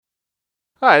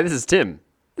Hi, this is Tim.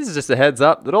 This is just a heads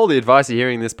up that all the advice you're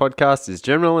hearing in this podcast is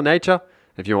general in nature.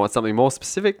 If you want something more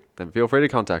specific, then feel free to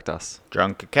contact us.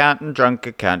 Drunk accountant, drunk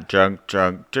accountant, drunk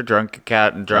accountant, drunk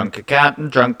accountant,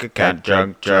 drunk accountant,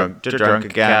 drunk accountant,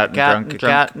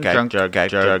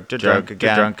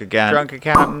 drunk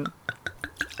accountant.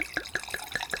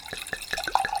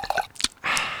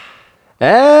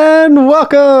 And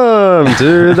welcome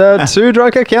to the Two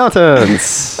Drunk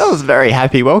Accountants. That was a very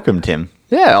happy welcome, Tim.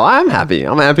 Yeah, well, I'm happy.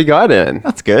 I'm a happy guy, Dan.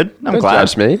 That's good. I'm Don't glad.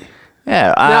 judge me.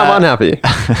 Yeah. Now I'm unhappy.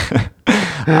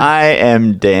 I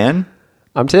am Dan.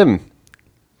 I'm Tim.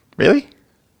 Really?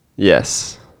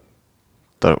 Yes.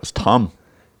 Thought it was Tom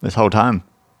this whole time.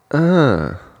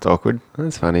 It's awkward.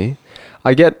 That's funny.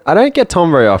 I don't get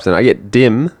Tom very often. I get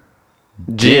Dim,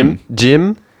 Jim,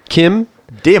 Kim.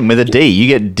 Dim with a D. You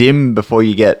get dim before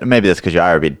you get... Maybe that's because you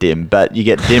are a bit dim, but you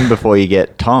get dim before you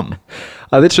get Tom.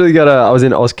 I literally I was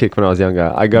in Auskick when I was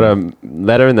younger. I got a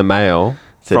letter in the mail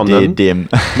So from Dear them. Dim.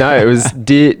 No, it was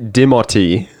Dear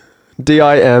Dimotty.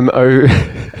 D-I-M-O...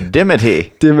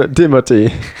 Dimity. Dimotty.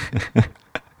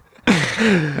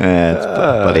 Yeah, it's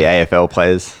bloody AFL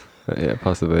players. Yeah,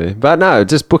 possibly. But no,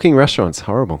 just booking restaurants.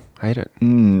 Horrible. Hate it.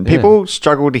 People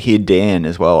struggle to hear Dan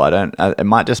as well. It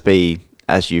might just be,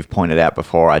 as you've pointed out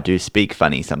before, I do speak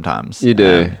funny sometimes. You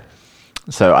do.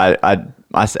 So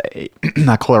I say,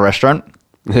 I call a restaurant.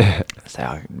 Say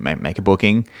I make a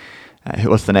booking.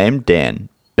 What's the name? Dan.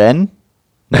 Ben?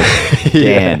 No,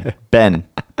 Dan. Yeah. Ben.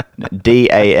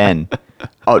 D-A-N.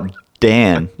 Oh,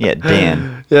 Dan. Yeah,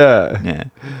 Dan. Yeah. Yeah.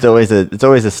 It's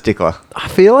always a stickler. I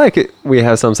feel like we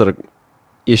have some sort of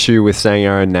issue with saying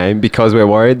our own name because we're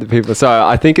worried that people... So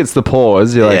I think it's the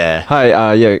pause. You're like, Yeah.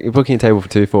 hi, you're booking a table for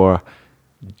two for...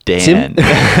 Dan. Tim?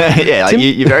 Yeah, like Tim?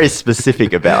 you're very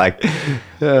specific about like...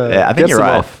 Yeah, I think gets you're them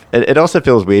right. off. It also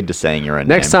feels weird just saying your own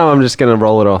Next name. time I'm just going to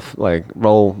roll it off, like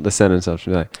roll the sentence off.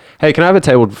 Like, hey, can I have a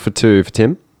table for two for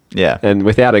Tim? Yeah. And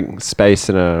without a space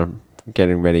and a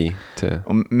getting ready to...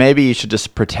 Or maybe you should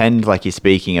just pretend like you're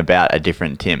speaking about a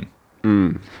different Tim.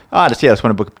 Oh, I just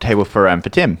want to book a table for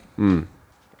Tim.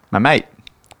 My mate,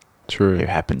 True. who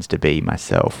happens to be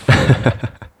myself.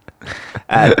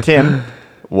 Tim,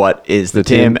 what is the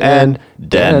Tim and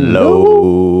Dan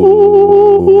low?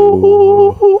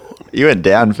 You went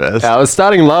down first. I was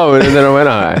starting low and then I went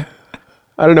high.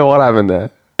 I don't know what happened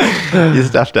there. You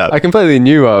stuffed up. I completely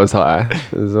knew I was high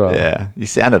as well. Yeah, you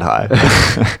sounded high.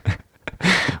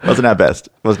 Wasn't our best.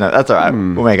 That's all right.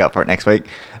 We'll make up for it next week.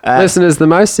 Listeners, the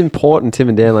most important Tim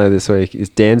and Dan low this week is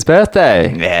Dan's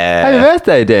birthday. Yeah. Happy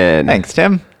birthday, Dan. Thanks,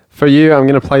 Tim. For you, I'm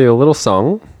going to play you a little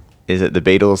song. Is it the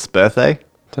Beatles' birthday?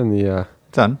 Turn the...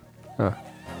 It's on. Oh.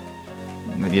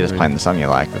 You're just playing the song you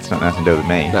like. That's not nothing to do with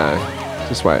me. No,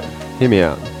 just wait. Hear me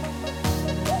out.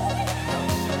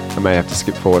 I may have to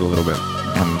skip forward a little bit.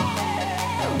 I'm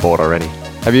bored already.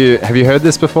 Have you heard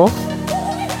this before?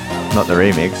 Not the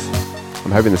remix.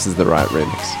 I'm hoping this is the right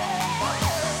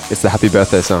remix. It's the happy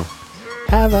birthday song.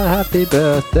 Have a happy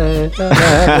birthday. Have a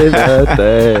happy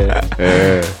birthday.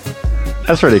 Yeah.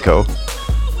 That's really cool.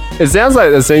 It sounds like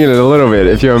they're singing it a little bit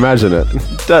if you imagine it.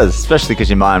 It does, especially because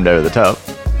you mimed over the top.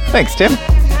 Thanks, Tim.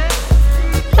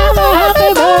 Have a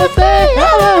happy birthday.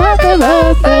 Have a happy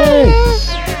birthday.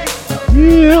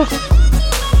 Yeah.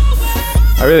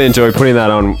 I really enjoy putting that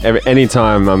on any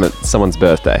time I'm at someone's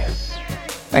birthday.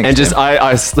 Thanks, And just Tim.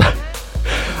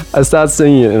 I start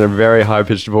singing it in a very high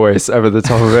pitched voice over the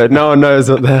top of it. No one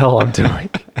knows what the hell I'm doing.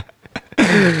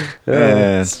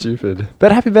 Yeah. Stupid.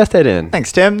 But happy birthday, Dan.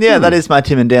 Thanks, Tim. Yeah, that is my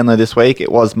Tim and Danlo this week.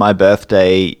 It was my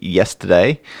birthday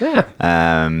yesterday. Yeah.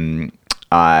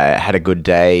 I had a good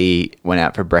day. Went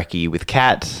out for brekkie with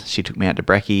Kat. She took me out to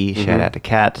brekkie. Shout out to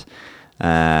Kat.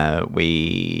 I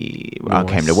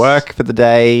came to work for the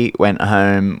day. Went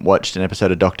home. Watched an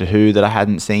episode of Doctor Who that I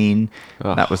hadn't seen.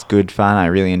 Oh. That was good fun. I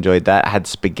really enjoyed that. I had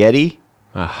spaghetti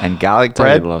and garlic Don't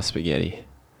bread. even love spaghetti.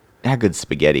 How good's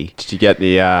spaghetti? Did you get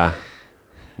the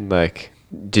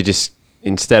did you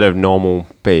instead of normal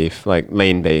beef, like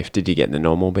lean beef, did you get the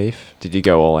normal beef? Did you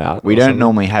go all out? We or don't something?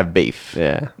 normally have beef.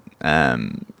 Yeah.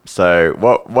 So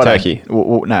what? Turkey.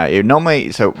 No,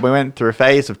 normally. So we went through a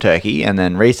phase of turkey, and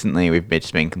then recently we've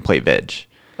just been complete veg.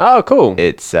 Oh, cool.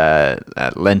 It's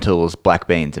lentils, black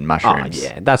beans, and Oh, mushrooms.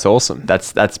 yeah, that's awesome.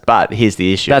 That's. But here's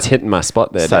the issue. That's hitting my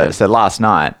spot there. So Dan. so last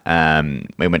night,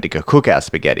 we went to go cook our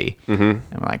spaghetti, and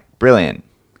we're like, brilliant.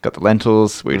 Got the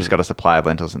lentils. We just got a supply of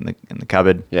lentils in the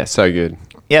cupboard. Yeah, so good.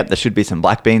 Yep, there should be some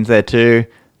black beans there too.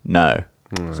 No,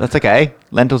 so that's okay.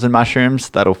 Lentils and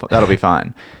mushrooms. That'll be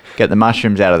fine. Get the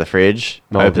mushrooms out of the fridge.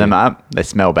 Moldy. Open them up. They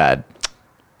smell bad.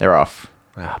 They're off.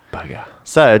 Ah, bugger.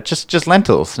 So just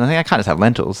lentils. And I think I can't just have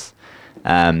lentils.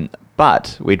 But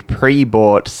But we'd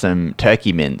pre-bought some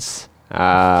turkey mince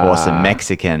for some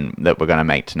Mexican that we're going to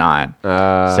make tonight.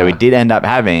 So we did end up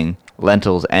having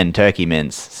lentils and turkey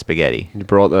mince spaghetti. You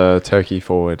brought the turkey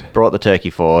forward.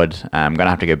 I'm going to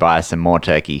have to go buy some more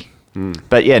turkey.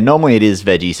 But yeah, normally it is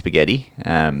veggie spaghetti.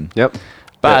 Yep.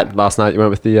 But yeah, last night you went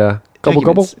with the gobble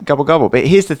gobble. Gobble gobble. But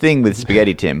here's the thing with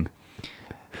spaghetti, Tim.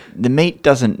 The meat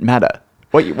doesn't matter.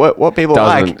 What people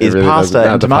like is really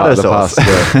pasta and tomato sauce.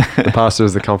 The pasta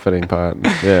is the comforting part.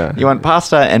 Yeah. You want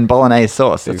pasta and bolognese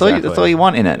sauce. That's all you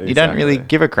want in it. Exactly. You don't really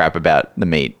give a crap about the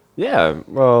meat. Yeah.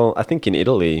 Well, I think in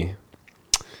Italy,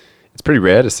 it's pretty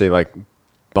rare to see like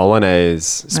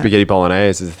spaghetti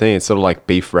bolognese is the thing. It's sort of like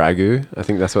beef ragu. I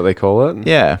think that's what they call it.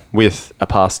 Yeah. With a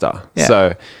pasta. Yeah.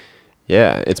 So,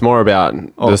 yeah, it's more about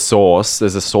the sauce.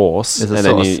 There's a sauce.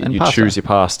 Then you choose your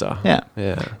pasta. Yeah.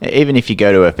 Yeah. Even if you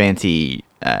go to a fancy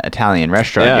Italian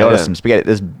restaurant, you order some spaghetti,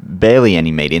 there's barely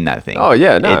any meat in that thing. Oh,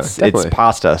 yeah, no, it's definitely.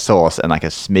 pasta, sauce, and like a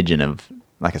smidgen of,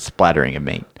 like a splattering of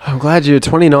meat. I'm glad you're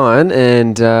 29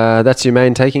 and that's your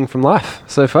main taking from life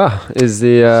so far.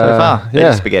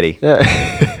 Veggie spaghetti. Yeah.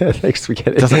 Thanks,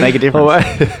 spaghetti. Doesn't make a difference.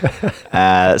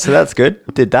 So that's good.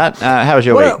 Did that. How was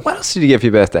your week? What else did you get for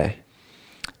your birthday?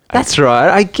 That's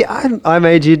right. I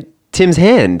made you Tim's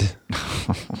hand.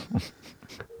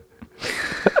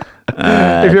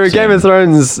 If you're a Game of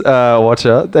Thrones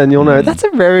watcher, then you'll know that's a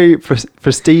very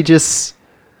prestigious,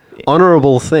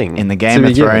 honourable thing. In the Game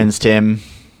of Thrones, Tim,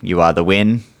 you either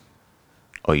win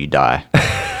or you die.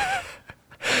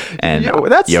 And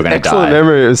that's you're going to die. Excellent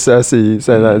memory of Cersei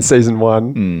saying that in season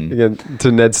 1 again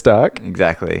to Ned Stark.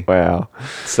 Exactly. Wow.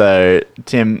 So,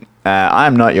 Tim, I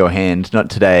am not your hand,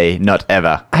 not today, not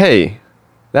ever. Hey,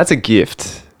 that's a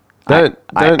gift. I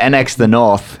annex the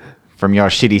north from your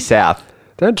shitty south.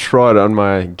 Don't try it on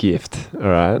my gift, all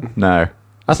right? No.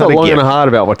 I thought long and hard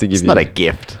about what to give you. It's not a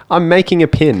gift. I'm making a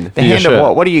pin. The hand of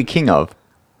what? What are you king of?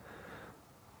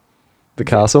 The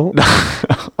castle?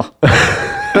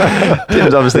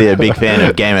 Tim's obviously a big fan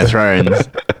of Game of Thrones.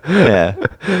 Yeah.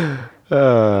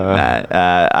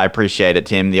 I appreciate it,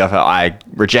 Tim. The offer, I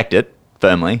reject it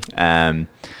firmly. What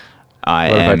if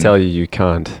I tell you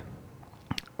can't?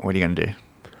 What are you going to do?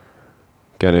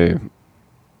 Going to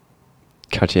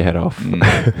cut your head off. We're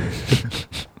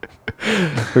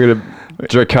going to...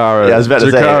 Drakara. Yeah, I was about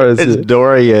to say, it's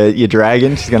Dora, your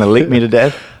dragon. She's going to lick me to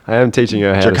death. I am teaching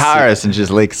her how Dracarys and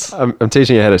just licks. I'm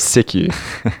teaching her how to sick you.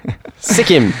 Sick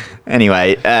him.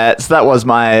 Anyway, so that was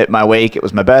my week. It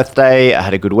was my birthday. I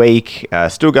had a good week.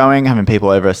 Still going. Having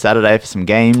people over Saturday for some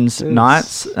games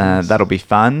nights. That'll be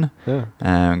fun. Yeah.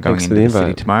 Going into the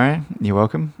city tomorrow. You're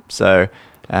welcome. So,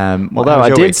 although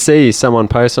I did see someone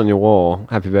post on your wall,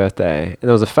 "Happy birthday," and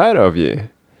there was a photo of you,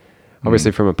 obviously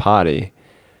from a party.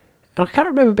 And I can't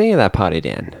remember being at that party,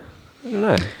 Dan. I don't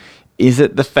know. Is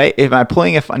it the face? Am I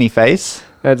pulling a funny face?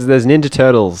 There's Ninja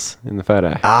Turtles in the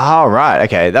photo. Oh, right.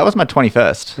 Okay. That was my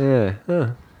 21st. Yeah.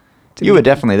 Oh. You were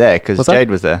definitely there because Jade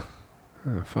was there.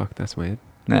 Oh, fuck. That's weird.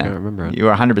 No, I don't remember it. You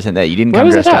were 100% there. You didn't come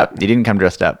dressed up. You didn't come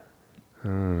dressed up.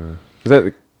 Was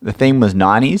that the theme was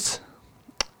 90s.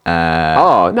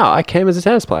 No. I came as a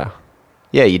tennis player.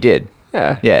 Yeah, you did.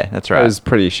 Yeah. Yeah, that's right. It was a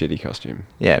pretty shitty costume.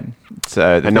 Yeah.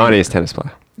 So a 90s tennis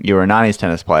player. You were a 90s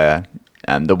tennis player.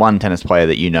 The one tennis player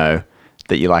that you know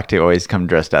that you like to always come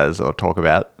dressed as or talk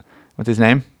about. What's his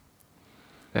name?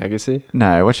 Agassi?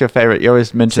 No. What's your favorite? You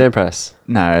always mention... Sampras.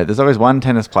 No. There's always one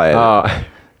tennis player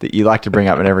that you like to bring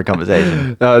up in every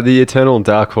conversation. The eternal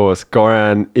dark horse,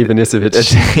 Goran Ivanisevic.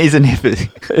 He's an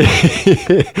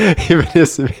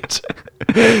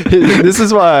Ivanisevic. This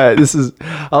is why.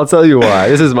 I'll tell you why.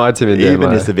 This is my team in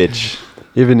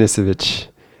Ivanisevic.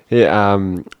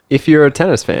 Yeah, if you're a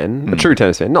tennis fan, a true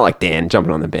tennis fan, not like Dan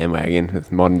jumping on the bandwagon with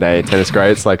modern day tennis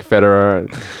greats like Federer.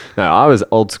 No, I was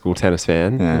old school tennis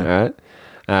fan. Yeah.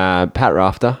 Right? Pat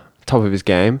Rafter, top of his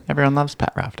game. Everyone loves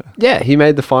Pat Rafter. Yeah, he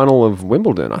made the final of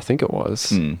Wimbledon, I think it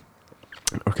was. Or it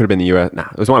could have been the US. Nah,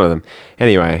 it was one of them.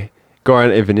 Anyway,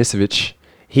 Goran Ivanisevic,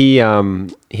 he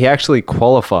actually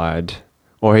qualified,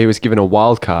 or he was given a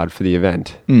wild card for the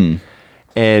event.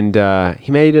 And he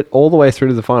made it all the way through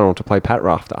to the final to play Pat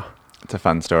Rafter. It's a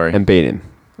fun story. And beat him.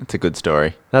 It's a good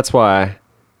story. That's why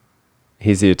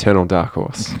he's the eternal dark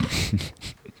horse.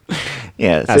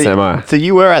 Yeah. As am I. So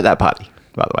you were at that party,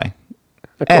 by the way.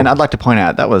 Cool. And I'd like to point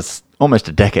out that was almost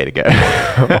a decade ago.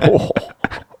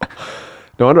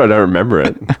 No wonder I don't remember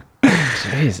it.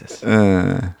 Jesus.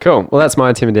 Cool. Well, that's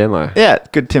my Tim and Danlo. Yeah,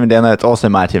 good Tim and Danlo. It's also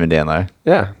my Tim and Danlo.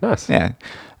 Yeah, nice. Yeah.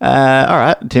 All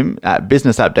right, Tim,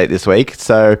 business update this week.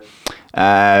 So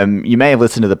you may have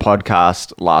listened to the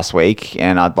podcast last week,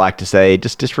 and I'd like to say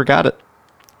just disregard it.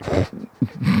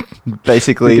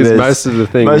 Basically, Because most of the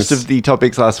things- most of the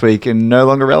topics last week are no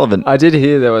longer relevant. I did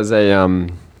hear there was a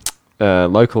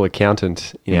local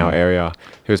accountant in our area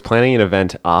who was planning an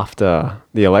event after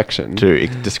the election to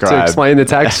to describe. explain the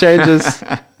tax changes.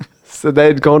 So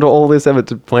they'd gone to all this effort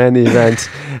to plan the event,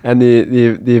 and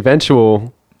the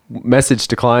eventual message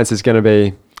to clients is going to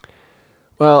be,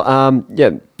 well,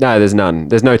 no, there's none.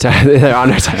 There's no tax. There are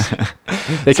no tax.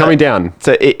 They're coming down.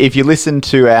 So if you listen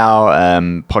to our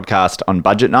podcast on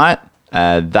budget night,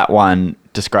 that one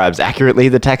describes accurately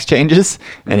the tax changes.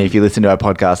 And if you listen to our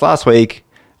podcast last week,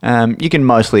 you can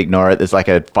mostly ignore it. There's like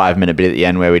a 5-minute bit at the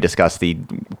end where we discuss the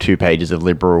 2 pages of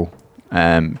Liberal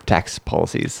tax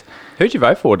policies. Who'd you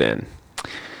vote for, Dan?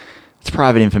 It's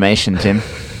private information, Tim.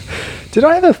 Did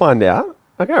I ever find out?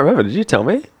 I can't remember. Did you tell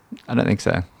me? I don't think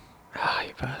so. Ah,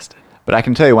 you bastard. But I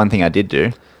can tell you one thing I did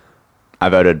do. I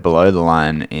voted below the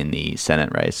line in the Senate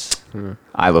race.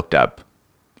 I looked up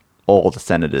all the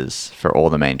senators for all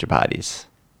the major parties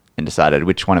and decided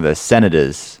which one of those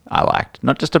senators I liked.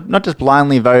 Not just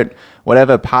blindly vote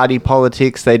whatever party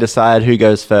politics they decide who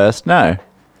goes first. No.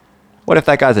 What if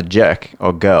that guy's a jerk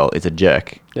or girl is a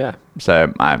jerk? Yeah.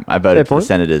 So I Fair voted for the point.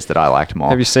 senators that I liked more.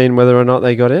 Have you seen whether or not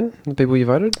they got in? The people you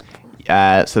voted?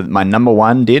 So my number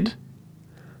 1 did.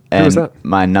 And was that?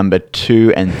 my number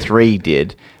 2 and 3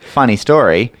 did. Funny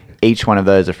story, each one of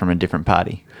those are from a different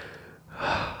party.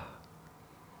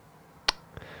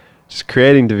 Just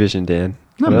creating division, Dan.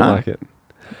 No, I don't no. like it.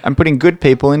 I'm putting good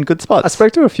people in good spots. I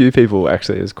spoke to a few people,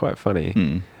 actually. It was quite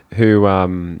funny.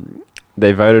 Who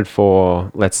they voted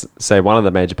for, let's say, one of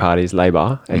the major parties,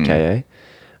 Labor, aka,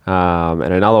 and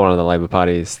another one of the Labor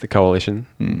parties, the Coalition,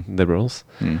 Liberals.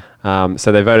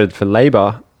 So they voted for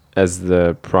Labor as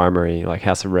the primary, like,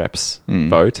 House of Reps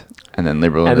vote, And then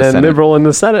Liberal in and the then Senate. Liberal in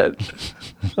the Senate.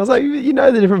 I was like, you know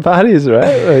the different parties,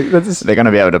 right? Like, that's just, They're going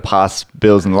to be able to pass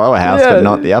bills in the lower house, but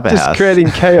not the upper just house. creating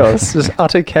chaos, just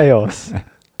utter chaos.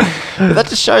 But that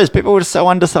just shows people were just so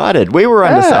undecided. We were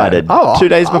undecided 2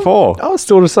 days before. I was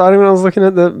still deciding when I was looking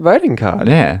at the voting card.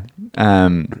 Yeah.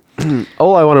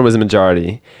 All I wanted was a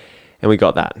majority, and we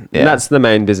got that. Yeah. And that's the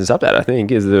main business update, I think,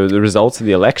 is the results of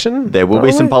the election. There will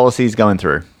be some Probably. policies going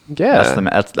through. Yeah.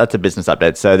 That's a business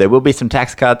update. So there will be some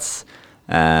tax cuts.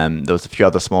 There was a few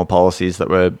other small policies that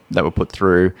were put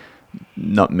through.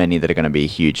 Not many that are going to be a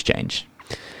huge change.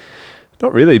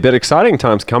 Not really, but exciting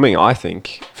times coming, I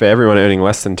think, for everyone earning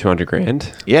less than 200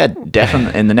 grand. Yeah,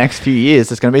 definitely. In the next few years,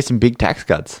 there's going to be some big tax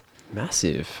cuts.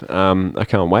 Massive. I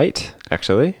can't wait,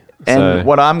 actually. And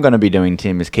what I'm going to be doing,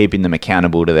 Tim, is keeping them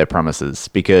accountable to their promises,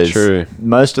 because True.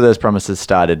 most of those promises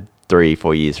started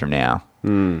 3-4 years from now.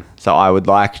 So I would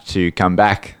like to come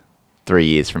back 3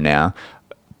 years from now,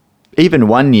 even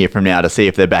 1 year from now, to see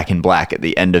if they're back in black at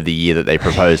the end of the year that they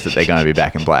propose that they're going to be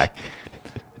back in black.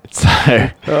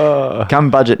 So come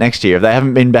budget next year, if they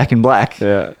haven't been back in black,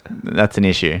 Yeah. that's an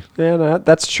issue. Yeah, no,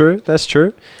 that's true. That's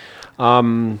true.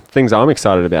 Things I'm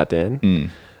excited about,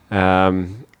 Dan.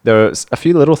 There were a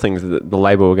few little things that the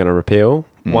Labor were going to repeal.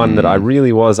 One that I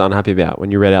really was unhappy about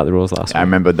when you read out the rules last I week.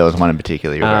 remember there was one in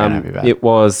particular you were very unhappy about. It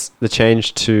was the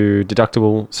change to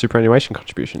deductible superannuation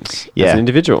contributions as Yeah, an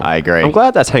individual. I agree. I'm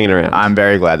glad that's hanging around. I'm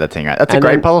very glad that's hanging out. That's a And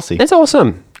great then- policy. It's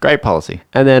awesome. Great policy.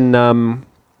 And then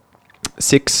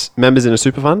 6 members in a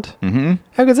super fund. Mm-hmm.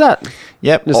 How good's that?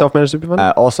 Yep. In a self-managed super fund?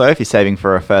 Also, if you're saving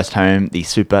for a first home, the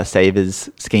Super Savers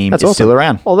scheme That's is awesome. still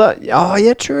around.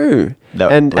 Yeah, true. The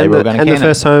And Labor were the gonna can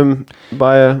first home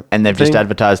buyer. And they've just thing.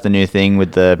 advertised the new thing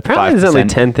with the Apparently 5%. there's only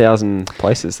 10,000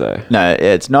 places though. No,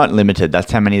 it's not limited.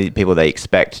 That's how many people they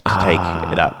expect to take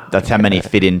it up. That's how many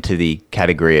fit into the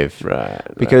category of... Right.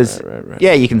 Because, right.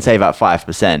 yeah, you can save up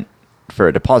 5% for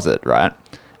a deposit, right?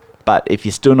 But if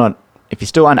you're still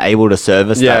unable to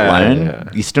service that loan,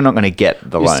 you're still not going to get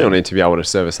the You loan. still need to be able to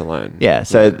service a loan. Yeah,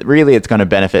 so really it's going to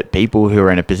benefit people who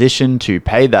are in a position to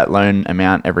pay that loan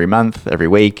amount every month, every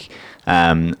week,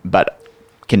 but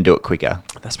can do it quicker.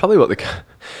 That's probably what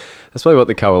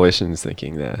the coalition's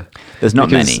thinking there. There's not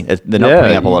Because, many. They're not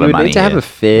putting up a lot you of would money need to have here. a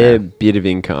fair bit of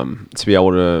income to be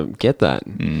able to get that.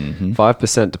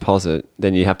 5% deposit,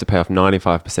 then you have to pay off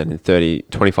 95% in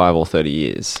 25 or 30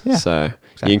 years. Yeah, So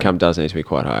exactly. the income does need to be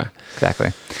quite high.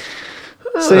 Exactly.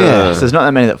 So yeah, so there's not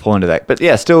that many that fall into that. But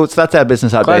yeah, still, so that's our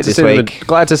business update this week.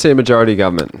 Glad to see a majority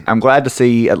government. I'm glad to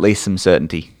see at least some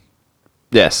certainty.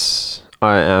 Yes,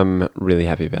 I am really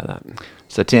happy about that.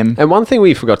 So Tim, And one thing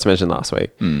we forgot to mention last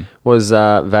week was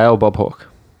Vale Bob Hawke.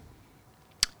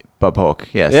 Bob Hawke,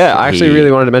 yes. Yeah, I actually he-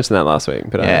 really wanted to mention that last week,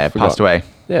 but I forgot. passed away.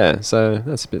 Yeah, so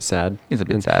that's a bit sad. It's a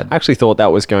bit sad. I actually thought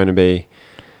that was going to be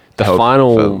the Hope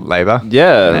final for Labor.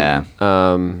 Yeah.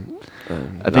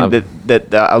 I think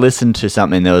that I listened to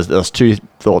something. There was two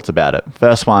thoughts about it.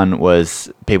 First one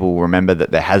was people will remember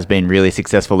that there has been really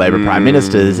successful Labor prime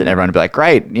ministers, and everyone will be like,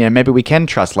 great, maybe we can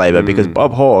trust Labor because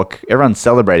Bob Hawke, everyone's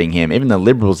celebrating him. Even the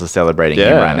Liberals are celebrating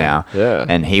him right now. Yeah.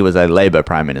 And he was a Labor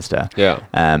prime minister. Yeah.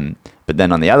 But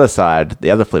then on the other side,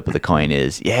 the other flip of the coin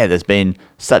is, there's been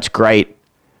such great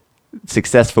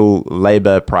successful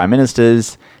Labor prime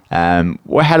ministers. How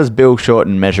does Bill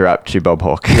Shorten measure up to Bob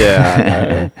Hawke?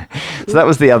 Yeah. So that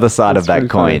was the other side of that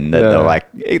coin. That they're like,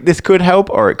 this could help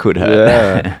or it could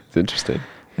hurt. Yeah, it's interesting.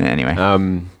 Anyway.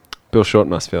 Bill Shorten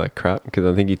must feel like crap because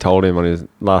I think he told him on his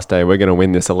last day, we're going to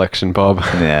win this election, Bob.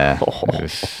 Yeah.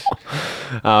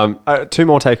 Two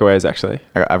more takeaways, actually.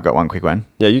 I've got one quick one.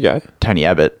 Yeah, you go. Tony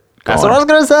Abbott. That's what I was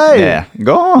going to say. Yeah.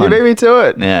 Go on. You beat me to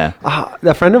it. Yeah.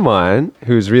 A friend of mine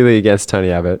who's really against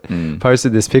Tony Abbott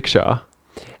posted this picture,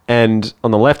 and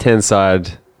on the left-hand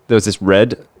side, there was this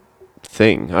red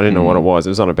thing. I didn't know what it was. It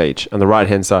was on a beach. On the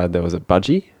right-hand side, there was a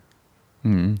budgie.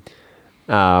 So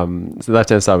the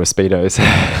left-hand side was Speedos.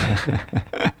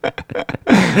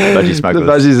 Budgie smugglers.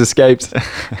 The budgies escaped.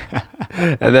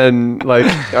 And then,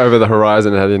 over the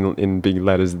horizon, it had in big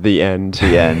letters, the end.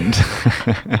 The end.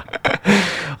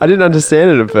 I didn't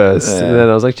understand it at first. Yeah. And then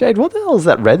I was like, Jade, what the hell is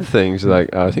that red thing? She's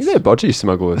like, I think they're budgie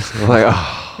smugglers. I'm like,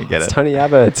 it's Tony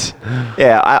Abbott.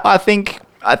 Yeah, I think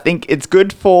it's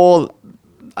good for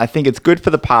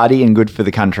the party and good for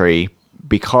the country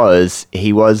because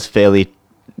he was fairly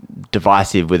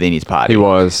divisive within his party. He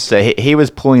was. So he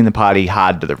was pulling the party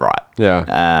hard to the right.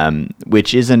 Yeah.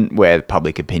 Which isn't where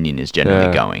public opinion is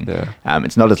generally going. Yeah.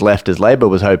 It's not as left as Labor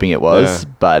was hoping it was,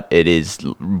 but it is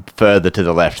further to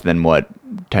the left than what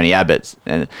Tony Abbott's.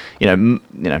 And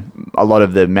a lot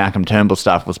of the Malcolm Turnbull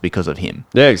stuff was because of him.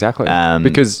 Yeah, exactly.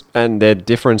 And their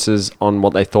differences on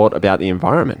what they thought about the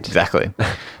environment. Exactly.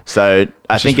 So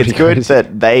I think it's good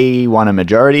that they won a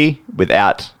majority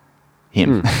without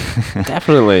him.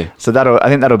 Definitely. So I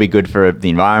think that'll be good for the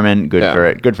environment, good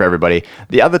for everybody.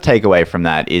 The other takeaway from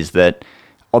that is that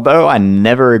although I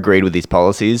never agreed with his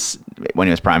policies when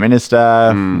he was prime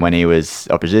minister, when he was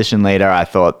opposition leader, I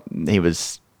thought he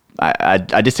was. I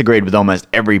disagreed with almost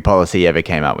every policy he ever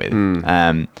came up with.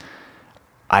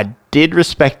 I did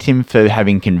respect him for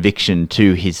having conviction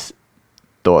to his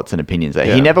thoughts and opinions.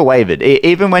 He never wavered.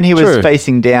 Even when he was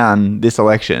facing down this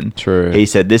election, he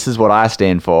said, this is what I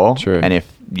stand for. And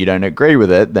if you don't agree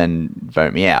with it, then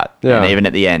vote me out. And even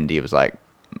at the end, he was like,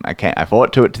 I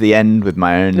fought to the end with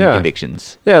my own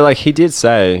convictions. Yeah, he did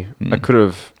say, I could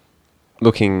have,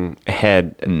 looking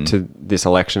ahead to this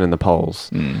election and the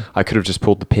polls, I could have just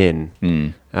pulled the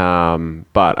pin.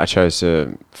 But I chose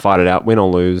to fight it out, win or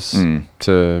lose,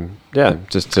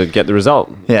 just to get the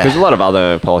result. Because a lot of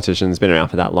other politicians been around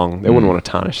for that long. They wouldn't want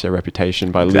to tarnish their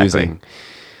reputation by losing.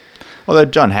 Although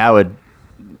John Howard,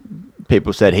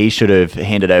 people said he should have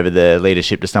handed over the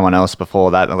leadership to someone else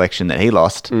before that election that he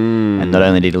lost. And not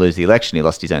only did he lose the election, he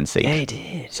lost his own seat. Yeah, he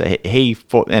did. So he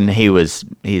fought, and he's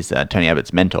Tony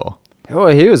Abbott's mentor. Oh,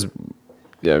 he was,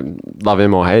 love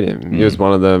him or hate him. He was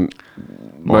one of the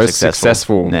most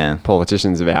successful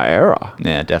politicians of our era.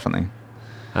 Yeah, definitely.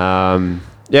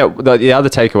 The other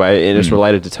takeaway, and it's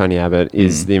related to Tony Abbott,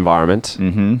 is the environment.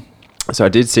 So I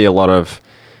did see a lot of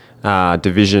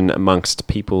division amongst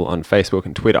people on Facebook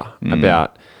and Twitter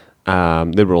about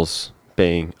Liberals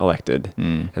being elected.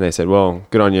 And they said, well,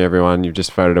 good on you, everyone. You've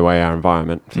just voted away our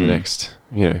environment for the next,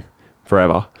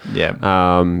 forever.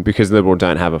 Yeah. Because Liberal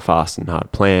don't have a fast and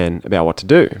hard plan about what to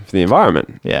do for the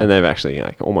environment. Yeah. And they've actually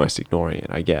almost ignoring it,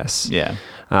 I guess. Yeah.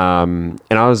 And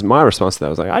my response to that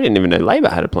was I didn't even know Labor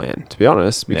had a plan, to be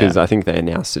honest, because I think they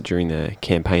announced it during their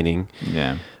campaigning.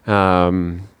 Yeah.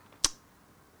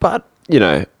 But,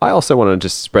 I also want to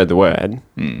just spread the word,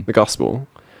 the gospel.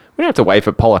 We don't have to wait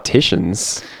for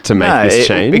politicians to make this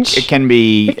change. It can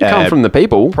be... It can come from the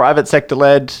people. Private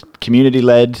sector-led,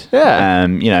 community-led.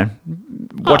 Yeah.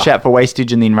 Watch out for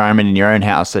wastage in the environment in your own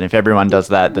house, and if everyone does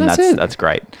that, then that's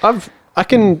great.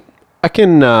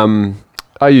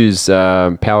 I use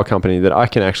a power company that I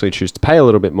can actually choose to pay a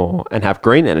little bit more and have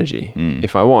green energy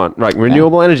if I want.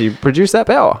 Renewable energy, produce that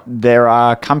power. There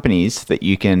are companies that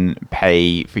you can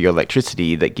pay for your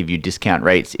electricity that give you discount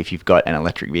rates if you've got an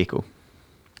electric vehicle.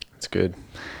 That's good.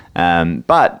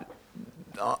 But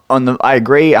I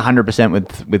agree 100%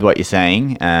 with what you're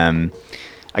saying. I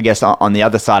guess on the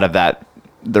other side of that,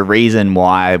 the reason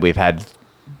why we've had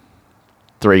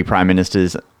 3 prime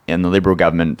ministers in the Liberal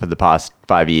government for the past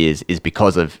 5 years is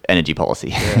because of energy policy.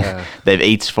 Yeah. They've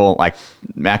each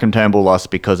Malcolm Turnbull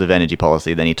lost because of energy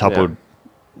policy. Then he toppled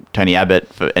Tony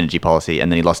Abbott for energy policy,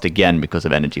 and then he lost again because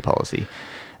of energy policy.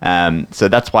 So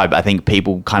that's why I think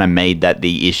people kind of made that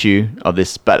the issue of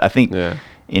this. But I think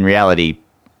in reality,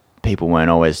 people weren't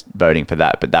always voting for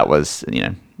that. But that was,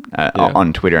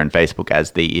 on Twitter and Facebook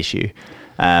as the issue.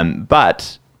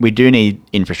 But we do need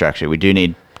infrastructure. We do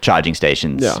need charging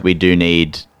stations. Yeah. We do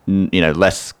need,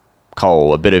 less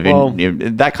coal, a bit of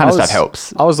that kind of stuff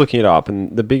helps. I was looking it up,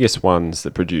 and the biggest ones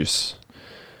that produce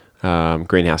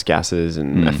greenhouse gases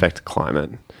and affect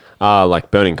climate are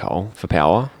like burning coal for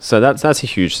power. So that's a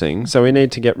huge thing. So we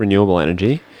need to get renewable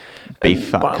energy.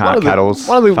 Beef, One of cattle's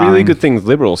the really farming. good things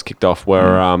Liberals kicked off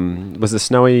were was the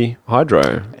snowy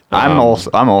hydro. I'm all for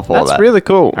that. That's really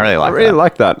cool. I really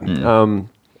like that. And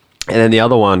then the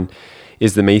other one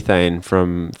is the methane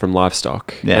from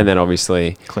livestock, and then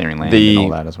obviously clearing land and all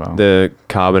that as well. The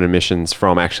carbon emissions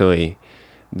from actually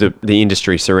the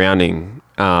industry surrounding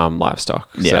livestock.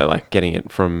 So like getting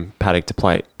it from paddock to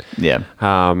plate. Yeah.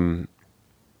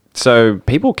 So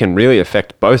people can really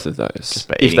affect both of those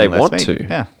if they want to.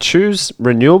 Yeah. Choose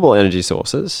renewable energy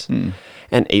sources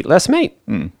and eat less meat.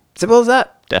 Simple as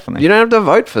that. Definitely. You don't have to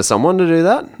vote for someone to do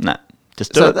that. No.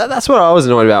 Just do So it. that's what I was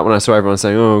annoyed about when I saw everyone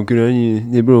saying, "Oh, good on you,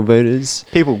 Liberal voters."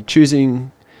 People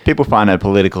choosing. People find a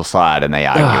political side and they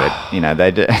argue it.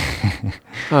 They do.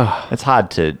 It's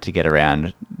hard to get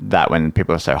around that when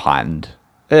people are so heightened.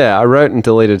 Yeah, I wrote and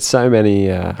deleted so many.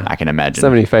 I can imagine. So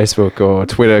many Facebook or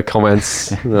Twitter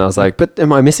comments, and I was like, "But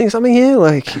am I missing something here?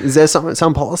 Like, is there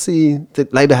some policy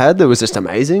that Labor had that was just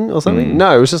amazing or something?"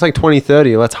 No, it was just like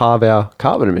 2030. Let's halve our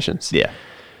carbon emissions. Yeah.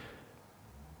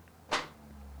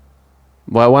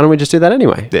 Well, why don't we just do that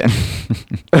anyway? Yeah.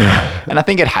 And I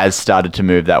think it has started to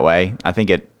move that way. I think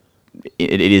it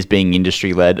is being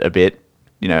industry led a bit.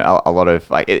 A lot of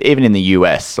even in the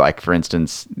US, like for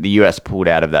instance, the US pulled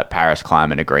out of that Paris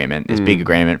Climate Agreement, this big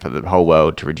agreement for the whole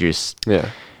world to reduce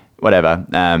whatever.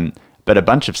 But a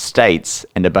bunch of states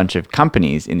and a bunch of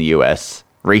companies in the US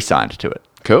re-signed to it.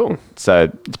 Cool.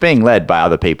 So it's being led by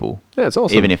other people. Yeah, it's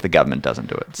awesome. Even if the government doesn't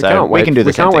do it. So we can do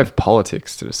the same thing. We can't wait for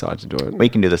politics to decide to do it. We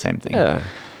can do the same thing. Yeah.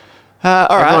 All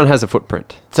right. Everyone has a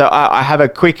footprint. So I have a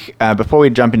quick, before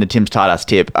we jump into Tim's tight ass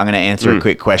tip, I'm going to answer a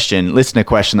quick question, listener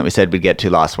question that we said we'd get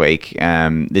to last week.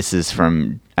 This is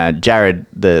from Jared,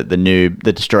 the noob,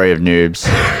 the destroyer of noobs.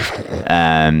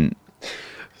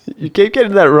 You keep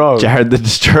getting that wrong. Jared, the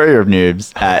destroyer of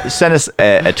noobs, sent us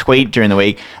a tweet during the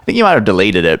week. I think you might have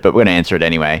deleted it, but we're going to answer it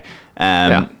anyway.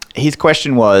 His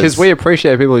question was... Because we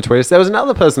appreciate people who tweet us. There was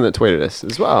another person that tweeted us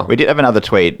as well. We did have another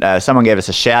tweet. Someone gave us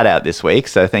a shout out this week,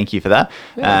 so thank you for that.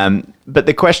 Yeah. But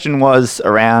the question was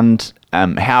around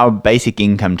how basic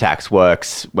income tax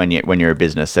works when you're a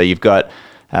business. So you've got,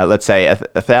 let's say,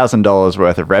 $1,000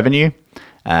 worth of revenue,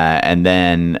 and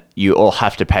then you all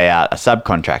have to pay out a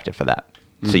subcontractor for that.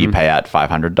 So you pay out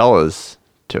 $500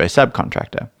 to a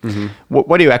subcontractor.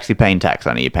 What are you actually paying tax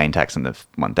on? Are you paying tax on the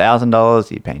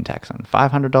 $1,000? Are you paying tax on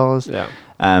 $500? Yeah.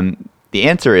 The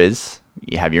answer is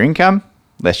you have your income,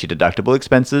 less your deductible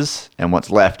expenses, and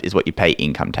what's left is what you pay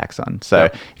income tax on. So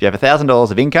if you have $1,000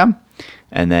 of income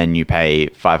and then you pay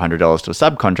 $500 to a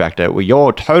subcontractor, well,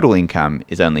 your total income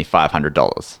is only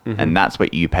 $500, and that's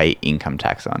what you pay income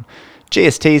tax on.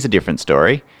 GST is a different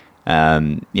story.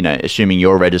 Assuming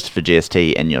you're registered for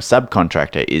GST and your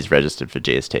subcontractor is registered for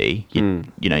GST,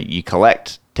 you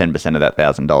collect 10% of that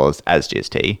 $1,000 as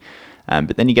GST,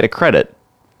 but then you get a credit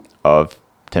of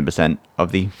 10%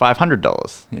 of the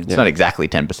 $500. It's not exactly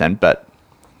 10%, but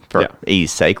for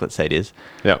ease sake, let's say it is.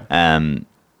 Yeah. And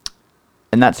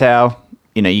that's how,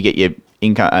 you get your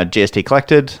income GST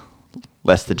collected,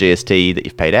 less the GST that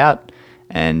you've paid out,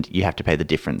 and you have to pay the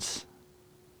difference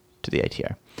to the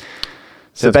ATO.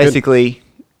 So basically,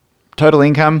 total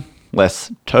income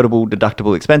less total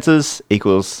deductible expenses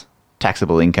equals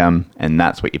taxable income, and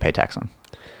that's what you pay tax on.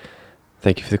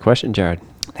 Thank you for the question, Jared.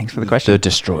 Thanks for the question. The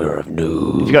destroyer of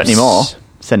noobs. If you got any more,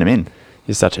 send them in.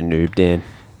 You're such a noob, Dan.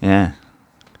 Yeah.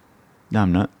 No,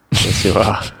 I'm not. Yes, you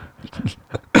are.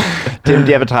 Tim, do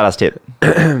you have a tight ass tip?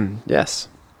 Yes.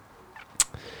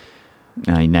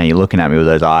 Now you're looking at me with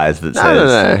those eyes that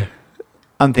says... No.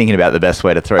 I'm thinking about the best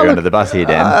way to throw you under the bus here,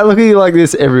 Dan. I look at you like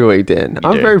this every week, Dan.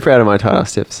 I'm do. very proud of my tight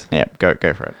ass tips. Yeah, go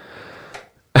for it.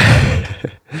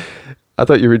 I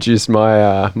thought you reduced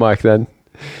my mic then.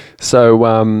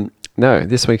 So, no,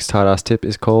 this week's tight ass tip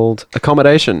is called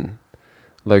accommodation.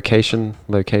 Location.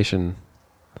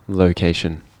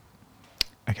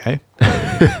 Okay.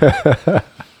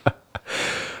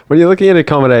 When you're looking at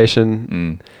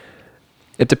accommodation,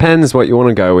 it depends what you want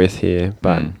to go with here,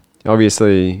 but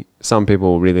obviously some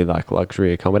people really like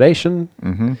luxury accommodation.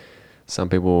 Some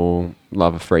people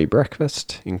love a free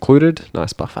breakfast included,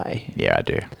 nice buffet. Yeah, I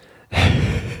do.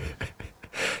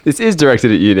 This is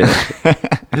directed at you now.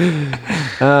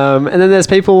 And then there's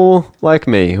people like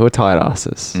me who are tight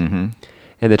asses. Mm-hmm.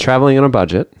 And they're traveling on a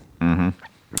budget. Mm-hmm.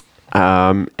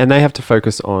 And they have to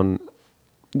focus on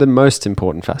the most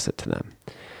important facet to them.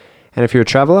 And if you're a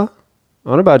traveler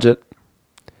on a budget,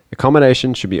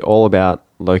 accommodation should be all about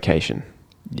location.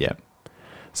 Yeah.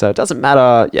 So it doesn't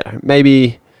matter,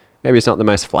 maybe it's not the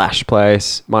most flash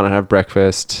place, might not have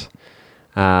breakfast.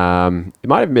 It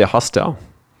might even be a hostel.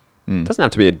 It doesn't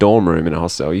have to be a dorm room in a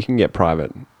hostel. You can get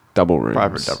private double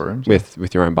rooms.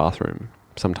 With your own bathroom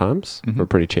sometimes for a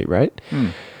pretty cheap rate.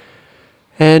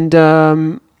 And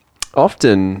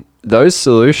often those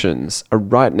solutions are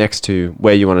right next to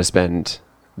where you want to spend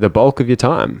the bulk of your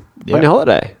time on your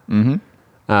holiday.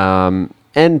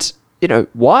 And,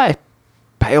 why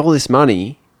pay all this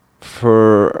money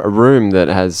for a room that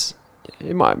has,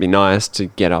 it might be nice to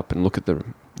get up and look at the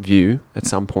view at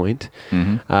some point.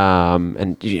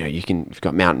 And, you've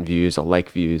got mountain views or lake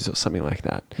views or something like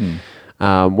that.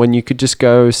 When you could just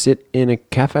go sit in a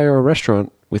cafe or a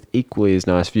restaurant with equally as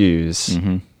nice views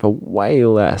for way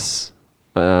less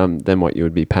than what you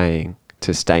would be paying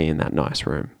to stay in that nice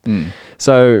room.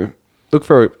 So look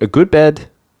for a good bed,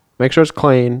 make sure it's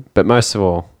clean, but most of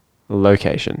all,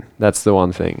 location. That's the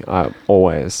one thing I'm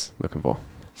always looking for.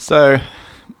 So,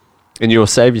 and you'll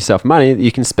save yourself money that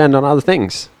you can spend on other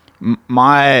things.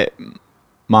 My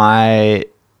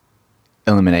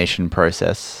elimination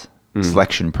process,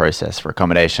 selection process for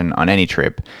accommodation on any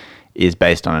trip is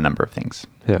based on a number of things.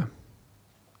 Yeah.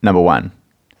 Number one,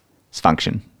 it's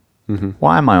function.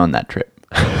 Why am I on that trip?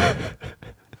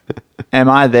 Am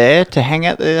I there to hang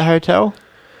at the hotel?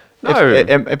 No.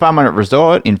 If I'm on a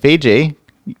resort in Fiji,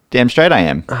 damn straight I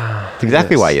am. That's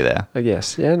exactly why you're there. I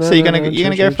guess. Yeah. No, So you're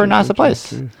gonna go for a nicer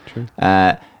place. True.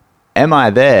 Am I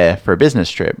there for a business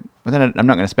trip? Well, then I'm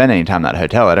not going to spend any time at that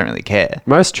hotel. I don't really care.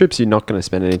 Most trips, you're not going to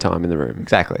spend any time in the room.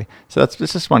 Exactly. So that's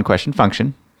just one question,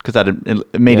 function, because that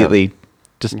immediately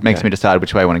just makes me decide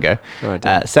which way I want to go.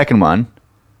 Right, second one,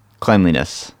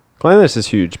 cleanliness. Cleanliness is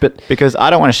huge, but because I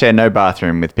don't want to share no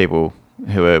bathroom with people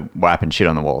who are wiping shit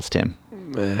on the walls, Tim.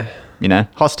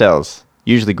 Hostels,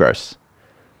 usually gross.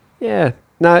 Yeah.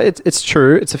 No, it's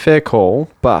true. It's a fair call,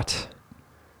 but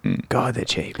God, they're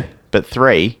cheap. But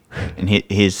three, and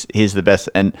here's the best,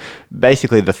 and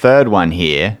basically the third one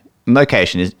here,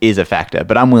 location is a factor,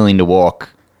 but I'm willing to walk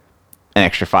an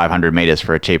extra 500 meters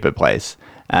for a cheaper place.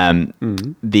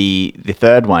 The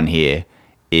third one here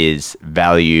is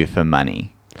value for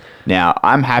money. Now,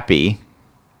 I'm happy,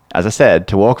 as I said,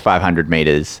 to walk 500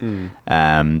 meters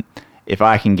if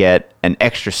I can get an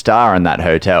extra star in that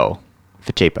hotel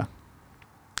for cheaper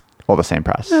or the same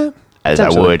price. As I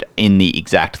would in the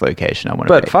exact location I want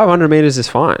to be. But 500 meters is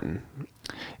fine.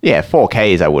 Yeah,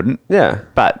 4Ks I wouldn't. Yeah.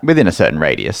 But within a certain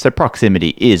radius. So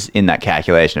proximity is in that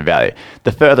calculation of value.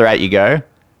 The further out you go,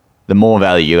 the more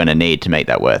value you're going to need to make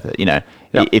that worth it.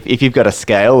 If you've got a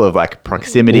scale of like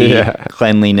proximity,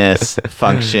 cleanliness,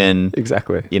 function.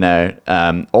 Exactly.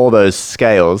 All those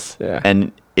scales. Yeah.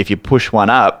 And if you push one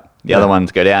up, the other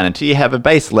ones go down until you have a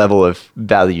base level of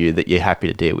value that you're happy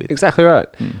to deal with. Exactly right.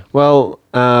 Well,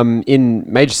 in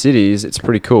major cities, it's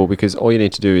pretty cool because all you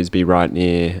need to do is be right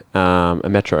near a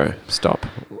metro stop.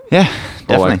 Yeah,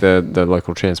 definitely. Or like the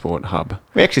local transport hub.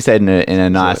 We actually stayed in a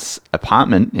nice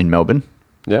apartment in Melbourne.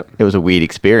 Yep. It was a weird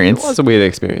experience. It was a weird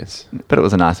experience. But it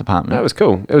was a nice apartment. That was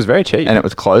cool. It was very cheap. And it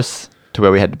was close to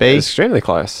where we had to be. It was extremely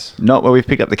close. Not where we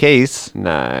picked up the keys.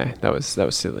 No, that was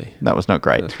silly. That was not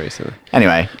great. That's very silly.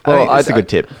 Anyway, that's a good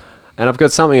tip. And I've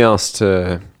got something else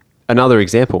another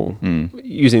example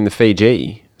using the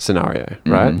Fiji scenario,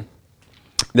 right?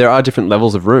 There are different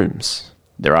levels of rooms.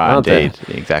 There are indeed.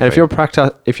 Exactly. And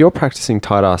if you're practicing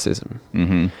tight assism,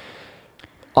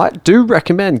 I do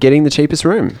recommend getting the cheapest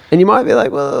room. And you might be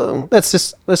like, well, let's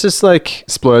just like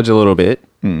splurge a little bit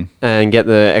and get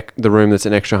the room that's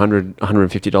an extra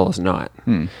 $150 a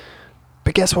night.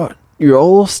 But guess what? You're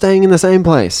all staying in the same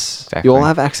place. Exactly. You all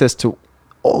have access to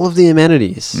all of the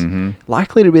amenities.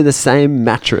 Likely to be the same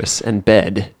mattress and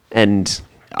bed and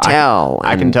towel.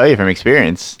 I can tell you from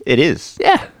experience, it is.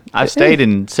 Yeah. I've stayed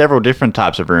in several different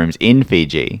types of rooms in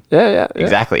Fiji. Yeah.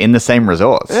 Exactly. In the same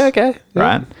resorts. Yeah, okay. Yeah.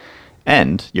 Right?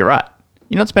 And you're right.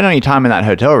 You're not spending any time in that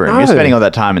hotel room. No. You're spending all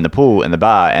that time in the pool and the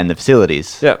bar and the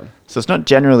facilities. Yeah. So it's not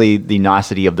generally the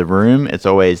nicety of the room. It's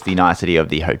always the nicety of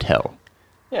the hotel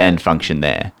and function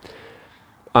there.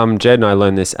 Jed and I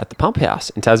learned this at the Pump House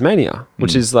in Tasmania,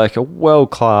 which is like a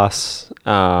world-class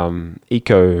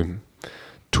eco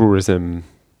tourism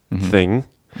thing.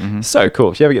 So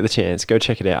cool. If you ever get the chance, go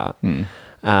check it out.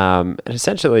 And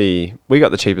essentially, we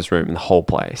got the cheapest room in the whole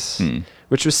place,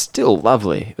 which was still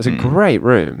lovely. It was a great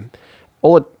room.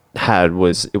 all it had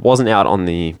was, it wasn't out on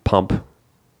the pump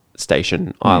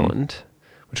station island,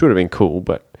 which would have been cool,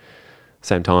 but at the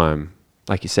same time,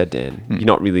 like you said, Dan, you're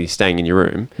not really staying in your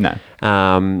room. No.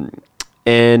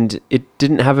 And it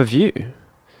didn't have a view.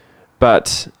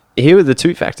 But here were the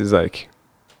two factors, like,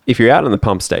 if you're out on the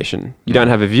pump station, you don't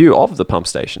have a view of the pump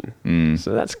station.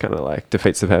 So that's kind of like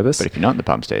defeats the purpose. But if you're not in the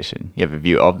pump station, you have a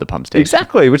view of the pump station.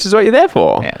 Exactly, which is what you're there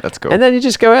for. Yeah, that's cool. And then you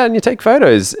just go out and you take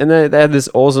photos. And they have this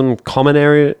awesome common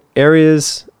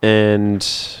areas, and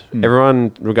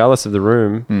everyone, regardless of the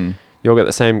room, you all get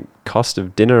the same cost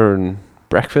of dinner and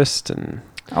breakfast. And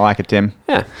I like it, Tim.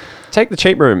 yeah, take the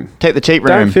cheap room. Take the cheap room.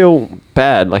 Don't feel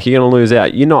bad like you're going to lose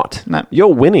out. You're not. No.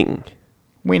 You're winning.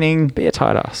 Winning. Be a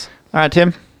tight ass. All right,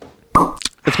 Tim.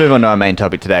 Let's move on to our main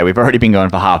topic today. We've already been going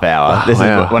for half hour. This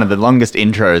is one of the longest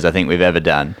intros I think we've ever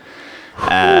done.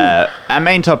 Our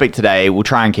main topic today, we'll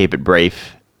try and keep it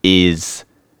brief, is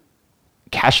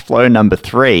cash flow number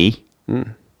 3, the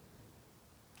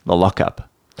lockup.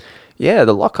 Yeah,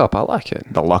 the lockup. I like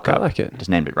it. The lockup. I like it. Just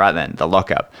named it right then. The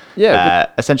lockup.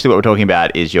 Yeah. Essentially what we're talking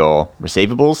about is your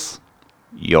receivables,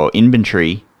 your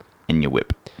inventory, and your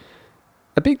WIP.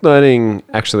 A big learning,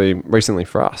 actually, recently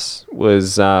for us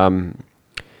was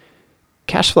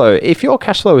cash flow. If your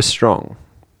cash flow is strong,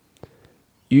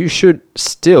 you should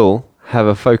still have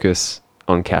a focus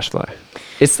on cash flow.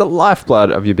 It's the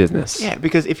lifeblood of your business. Yeah,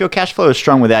 because if your cash flow is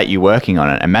strong without you working on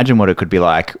it, imagine what it could be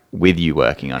like with you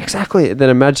working on it. Exactly. Then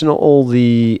imagine all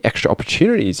the extra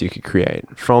opportunities you could create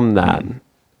from that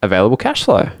available cash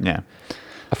flow. Yeah.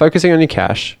 Focusing on your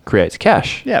cash creates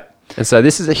cash. Yep. And so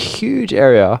this is a huge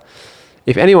area.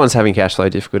 If anyone's having cash flow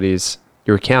difficulties,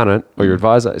 your accountant or your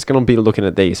advisor is going to be looking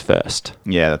at these first.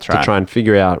 Yeah, that's right. To try and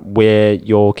figure out where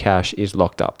your cash is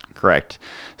locked up. Correct.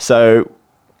 So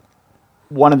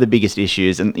one of the biggest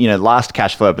issues, and last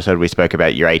cash flow episode we spoke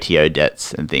about your ATO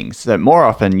debts and things. So more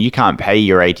often you can't pay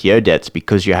your ATO debts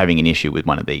because you're having an issue with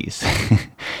one of these.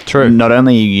 True. Not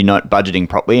only are you not budgeting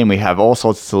properly, and we have all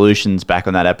sorts of solutions back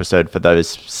on that episode for those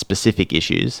specific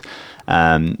issues.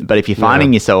 But if you're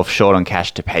finding yourself short on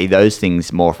cash to pay those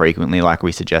things more frequently, like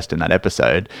we suggest in that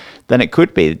episode, then it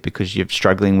could be because you're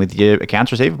struggling with your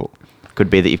accounts receivable. It could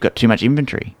be that you've got too much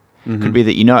inventory. Could be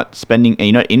that you're not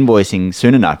invoicing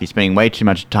soon enough. You're spending way too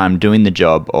much time doing the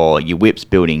job, or your WIP's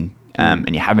building,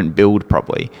 and you haven't billed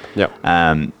properly.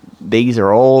 Yep. These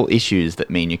are all issues that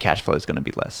mean your cash flow is going to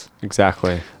be less.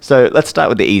 Exactly. So let's start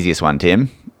with the easiest one, Tim.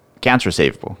 Accounts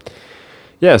receivable.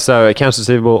 Yeah, so accounts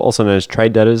receivable, also known as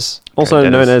trade debtors, also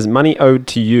known as money owed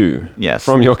to you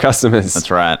from your customers. That's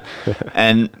right.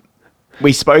 And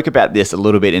we spoke about this a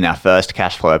little bit in our first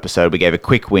cash flow episode. We gave a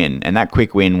quick win, and that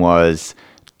quick win was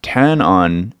turn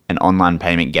on an online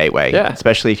payment gateway,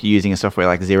 especially if you're using a software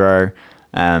like Xero.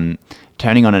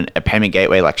 Turning on a payment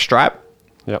gateway like Stripe,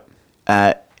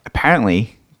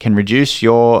 apparently can reduce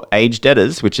your age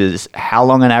debtors, which is how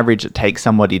long on average it takes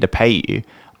somebody to pay you,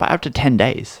 by up to 10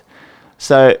 days.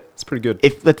 So it's pretty good.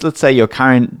 If let's say your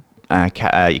current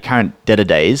debtor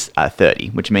days are 30,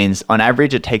 which means on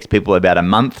average it takes people about a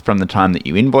month from the time that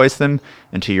you invoice them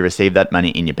until you receive that money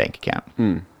in your bank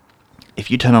account. If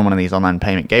you turn on one of these online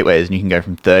payment gateways and you can go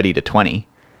from 30 to 20,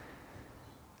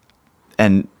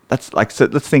 and that's like, so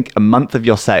let's think a month of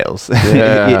your sales.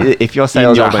 If your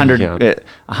sales are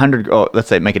 100, or let's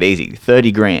say make it easy,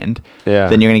 30 grand,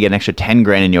 then you're going to get an extra 10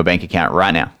 grand in your bank account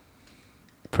right now.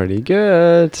 Pretty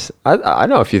good. I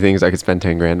know a few things I could spend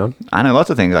 10 grand on. I know lots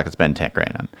of things I could spend 10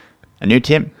 grand on. A new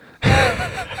Tim.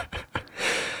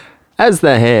 As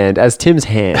Tim's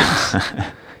hand.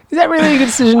 Is that really a good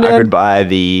decision, Dan? I could buy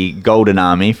the Golden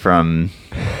Army from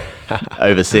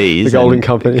overseas. The Golden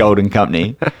Company. Golden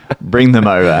Company. Bring them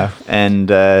over and,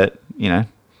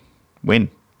 win.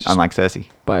 Unlike Cersei.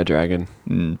 Buy a dragon.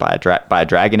 Buy a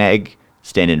dragon egg.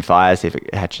 Stand in fire, see if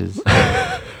it hatches.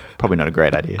 Probably not a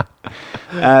great idea.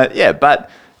 But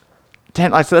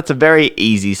so that's a very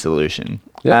easy solution.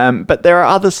 Yep. But there are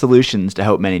other solutions to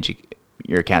help manage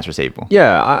your accounts receivable.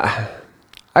 Yeah,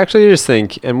 I actually just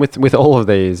think, and with all of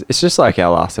these, it's just like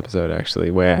our last episode actually,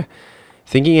 where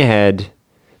thinking ahead,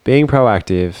 being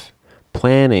proactive,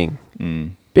 planning,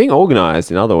 being organized,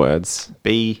 in other words.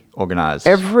 Be organized.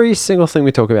 Every single thing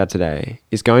we talk about today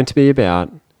is going to be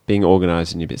about being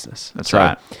organized in your business. That's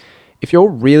right. If you're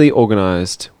really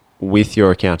organized with your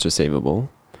accounts receivable,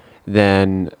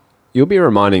 then you'll be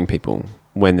reminding people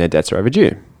when their debts are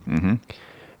overdue.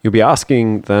 You'll be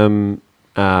asking them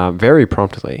very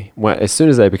promptly, as soon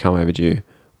as they become overdue,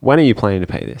 when are you planning to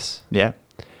pay this? Yeah.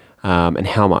 And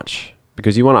how much?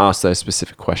 because you want to ask those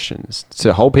specific questions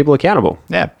to hold people accountable.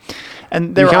 Yeah.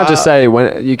 And You can't just say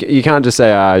you can't just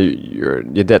say your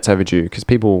debt's overdue, because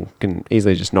people can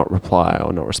easily just not reply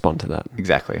or not respond to that.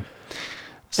 Exactly.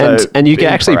 So and you can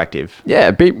actually proactive.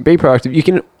 Yeah, be proactive. You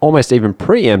can almost even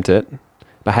preempt it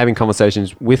by having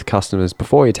conversations with customers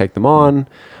before you take them on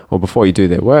or before you do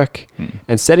their work,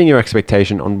 and setting your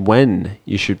expectation on when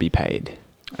you should be paid.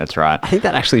 That's right. I think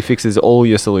that actually fixes all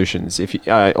your solutions,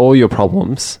 all your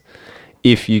problems,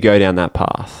 if you go down that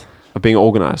path of being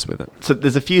organized with it. So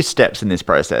there's a few steps in this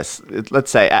process. Let's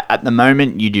say at the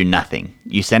moment you do nothing.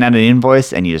 You send out an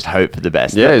invoice and you just hope for the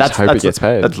best. Yeah, just hope it gets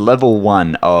paid. That's level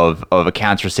 1 of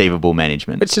accounts receivable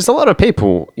management. It's just a lot of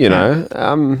people,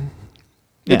 It's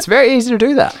very easy to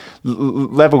do that.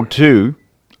 Level 2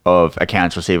 of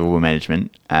accounts receivable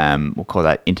management, we'll call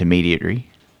that intermediary.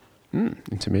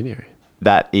 Intermediary.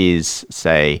 That is,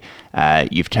 say,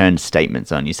 you've turned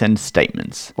statements on. You send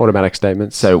statements. Automatic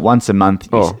statements. So once a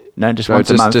month. Once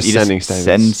a month. Just you sending just statements.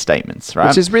 send statements, right?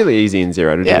 Which is really easy in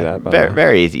Xero to do that. Very,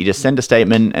 very easy. You just send a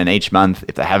statement, and each month,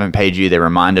 if they haven't paid you, they're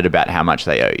reminded about how much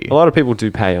they owe you. A lot of people do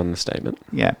pay on the statement.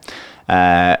 Yeah.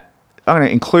 I'm going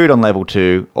to include on level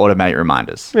 2 automatic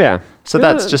reminders. Yeah. So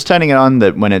that's just turning it on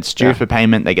that when it's due for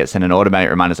payment, they get sent an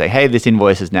automatic reminder, say, hey, this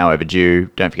invoice is now overdue.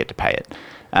 Don't forget to pay it.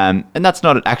 And that's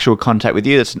not an actual contact with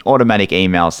you. It's an automatic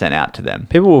email sent out to them.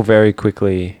 People will very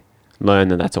quickly learn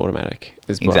that that's automatic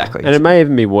as well. Exactly. And it may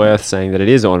even be worth saying that it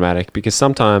is automatic, because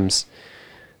sometimes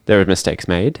there are mistakes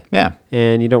made. Yeah.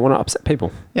 And you don't want to upset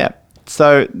people. Yeah.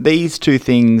 So these two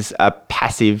things are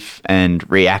passive and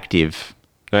reactive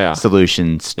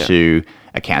solutions to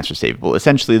accounts receivable.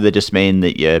 Essentially, they just mean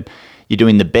that you're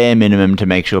doing the bare minimum to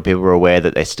make sure people are aware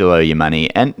that they still owe you money.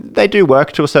 And they do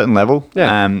work to a certain level.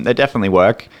 Yeah. They definitely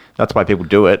work. That's why people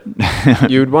do it.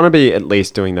 You would want to be at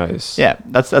least doing those. Yeah,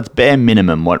 that's bare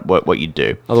minimum what you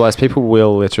do. Otherwise, people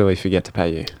will literally forget to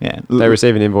pay you. Yeah. They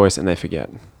receive an invoice and they forget.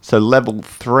 So level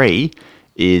 3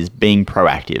 is being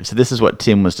proactive. So this is what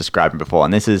Tim was describing before.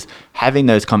 And this is having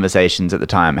those conversations at the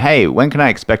time. Hey, when can I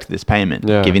expect this payment?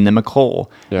 Yeah. Giving them a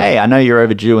call. Yeah. Hey, I know you're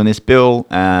overdue on this bill.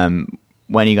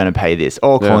 When are you going to pay this?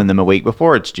 Or calling them a week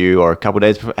before it's due, or a couple of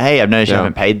days before. Hey, I've noticed you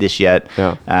haven't paid this yet.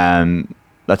 Yeah.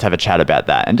 Let's have a chat about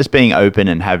that. And just being open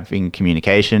and having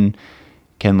communication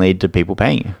can lead to people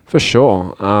paying you. For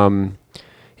sure.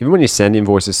 Even when you send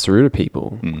invoices through to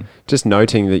people, just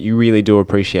noting that you really do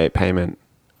appreciate payment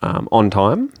on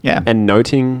time, and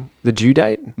noting the due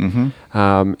date.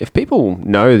 If people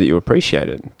know that you appreciate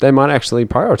it, they might actually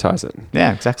prioritize it.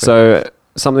 Yeah, exactly. So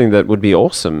something that would be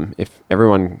awesome if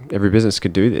every business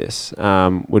could do this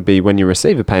would be, when you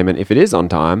receive a payment, if it is on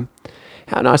time,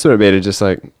 how nice would it be to just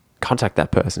contact that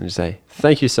person and say,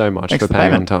 thank you so much for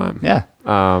paying on time. Yeah.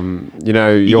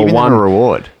 You're one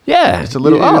reward. Yeah. It's a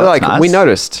little, that's nice. We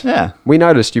noticed. Yeah. We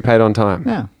noticed you paid on time.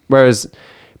 Yeah. Whereas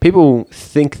people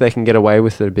think they can get away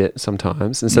with it a bit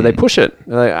sometimes, and so they push it.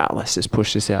 They're like, let's just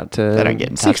push this out to They don't get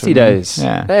in touch 60 with days. me.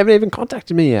 Yeah. They haven't even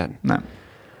contacted me yet. No.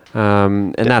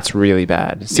 And that's really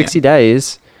bad. 60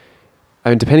 days,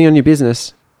 depending on your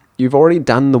business, you've already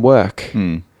done the work.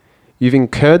 You've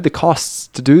incurred the costs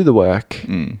to do the work.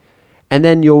 And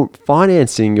then you're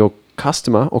financing your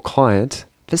customer or client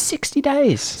for 60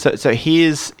 days. So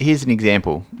here's an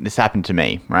example. This happened to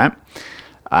me, right?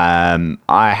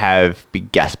 I have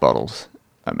big gas bottles.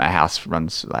 My house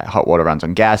runs, hot water runs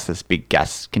on gas. There's big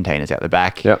gas containers out the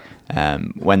back. Yep.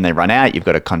 When they run out, you've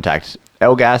got to contact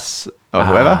L-Gas or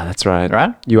whoever. That's right.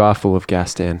 Right? You are full of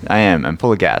gas, Dan. I am. I'm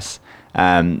full of gas.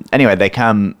 Anyway, they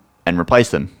come and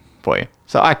replace them for you.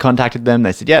 So I contacted them.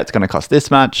 They said, yeah, it's going to cost this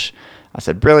much. I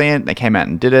said, brilliant. They came out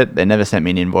and did it. They never sent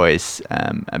me an invoice.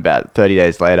 About 30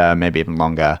 days later, maybe even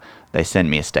longer, they sent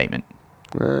me a statement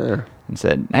and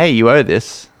said, hey, you owe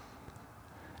this.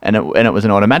 And it was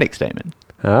an automatic statement.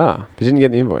 But you didn't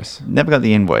get the invoice. Never got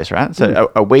the invoice, right?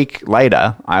 So a week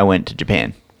later, I went to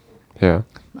Japan. Yeah.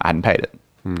 I hadn't paid it.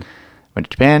 Went to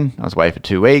Japan. I was away for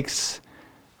 2 weeks.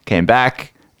 Came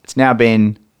back. It's now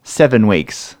been 7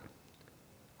 weeks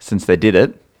since they did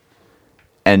it.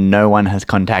 And no one has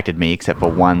contacted me except for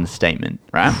one statement,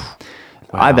 right?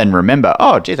 Wow. I then remember,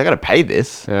 oh, geez, I got to pay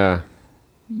this. Yeah.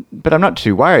 But I'm not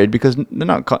too worried because they're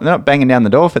not banging down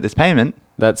the door for this payment.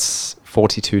 That's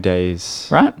 42 days.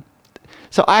 Right?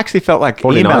 So I actually felt like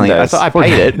emailing it. I thought I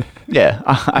paid it. Yeah.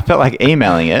 I felt like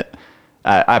emailing it.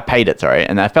 I paid it, sorry.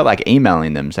 And I felt like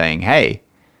emailing them saying, hey.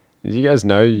 Did you guys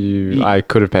know I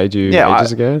could have paid you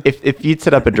ages ago? If you'd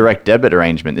set up a direct debit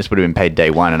arrangement, this would have been paid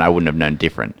day one and I wouldn't have known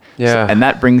different. Yeah. And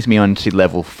that brings me on to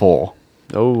level 4.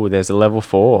 Oh, there's a level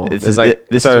 4. This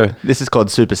is called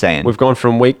Super Saiyan. We've gone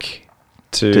from weak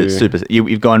to Super.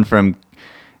 You've gone from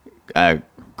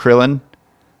Krillin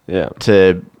Yeah.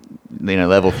 to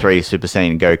level 3 Super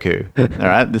Saiyan Goku. All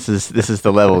right, this is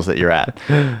the levels that you're at.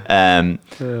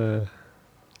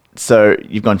 So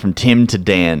you've gone from Tim to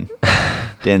Dan.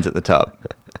 Dan's at the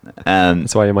top.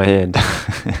 That's why you're my hand.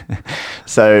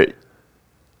 So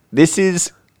this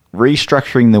is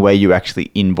restructuring the way you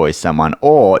actually invoice someone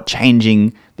or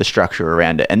changing the structure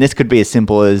around it. And this could be as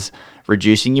simple as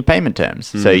reducing your payment terms.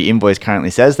 So your invoice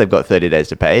currently says they've got 30 days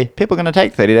to pay. People are going to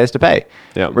take 30 days to pay.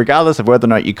 Yep. Regardless of whether or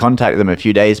not you contact them a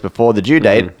few days before the due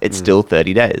date, it's still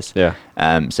 30 days. Yeah.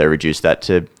 So reduce that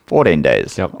to 14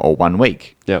 days or 1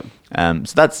 week. Yep.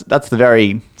 So that's the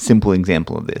very simple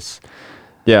example of this.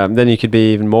 Yeah, then you could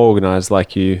be even more organized,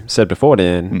 like you said before,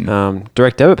 Dan.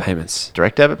 Direct debit payments.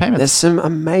 Direct debit payments. There's some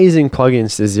amazing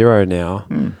plugins to Xero now.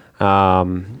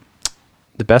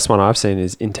 The best one I've seen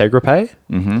is IntegraPay.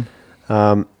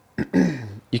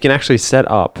 You can actually set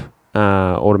up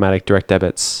automatic direct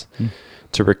debits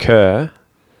to recur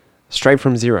straight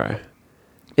from Xero.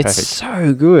 It's Perfect.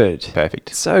 so good.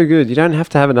 Perfect. So good. You don't have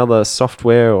to have another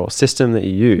software or system that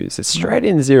you use. It's straight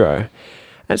in Xero.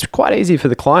 And it's quite easy for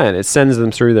the client. It sends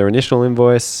them through their initial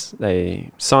invoice.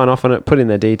 They sign off on it, put in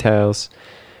their details,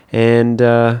 and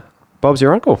Bob's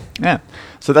your uncle. Yeah.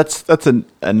 So that's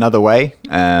another way.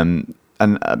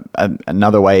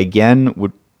 Another way again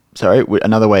would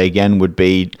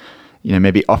be,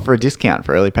 maybe offer a discount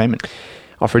for early payment.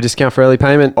 Offer a discount for early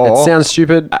payment. Or it sounds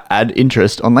stupid. Add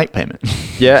interest on late payment.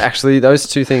 Yeah, actually, those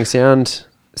two things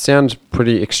sound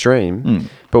pretty extreme.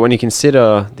 But when you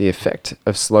consider the effect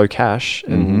of slow cash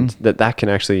and that can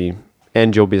actually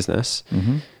end your business,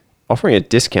 offering a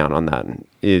discount on that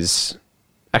is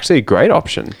actually a great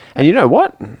option. And you know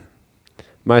what?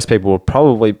 Most people will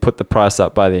probably put the price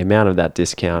up by the amount of that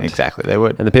discount. Exactly, they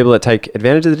would. And the people that take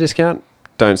advantage of the discount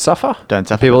don't suffer.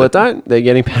 The people that don't, they're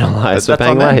getting penalized for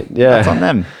paying late. Yeah. That's on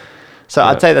them. So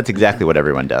I'd say that's exactly what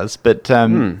everyone does. But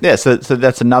yeah, so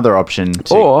that's another option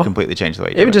to completely change the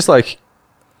way you do it. Even just like,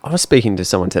 I was speaking to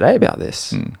someone today about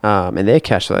this, and their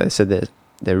cash flow, they said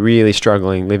they're really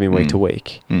struggling living week to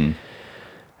week. And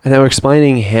they were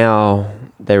explaining how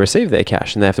they receive their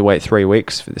cash and they have to wait 3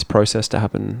 weeks for this process to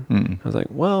happen. I was like,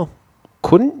 well,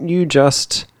 couldn't you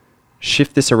just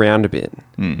shift this around a bit?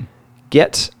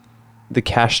 Get the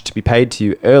cash to be paid to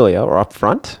you earlier or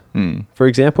upfront, for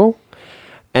example,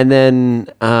 and then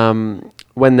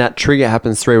when that trigger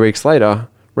happens 3 weeks later,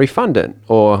 refund it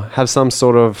or have some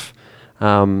sort of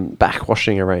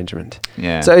backwashing arrangement.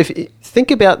 Yeah. So if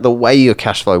think about the way your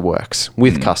cash flow works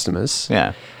with customers,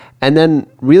 and then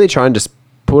really try and just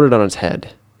put it on its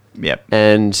head. Yep.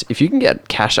 And if you can get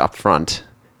cash up front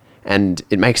and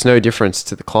it makes no difference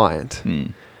to the client,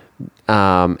 and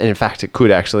in fact, it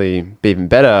could actually be even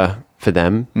better for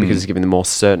them because it's giving them more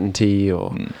certainty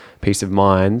or peace of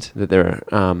mind that they're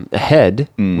ahead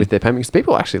with their payment. Because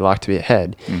people actually like to be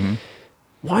ahead.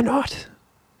 Why not?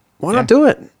 Why not do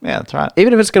it? Yeah, that's right.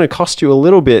 Even if it's going to cost you a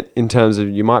little bit in terms of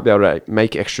you might be able to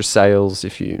make extra sales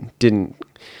if you didn't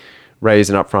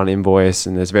raise an upfront invoice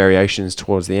and there's variations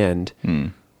towards the end.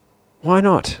 Why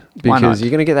not? Because you're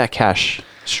going to get that cash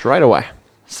straight away.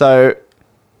 So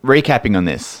recapping on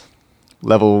this,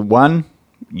 level 1,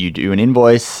 you do an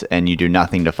invoice and you do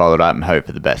nothing to follow it up and hope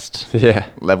for the best. Yeah.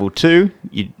 Level 2,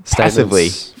 you passively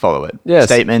follow it. Yes.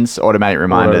 Statements, automatic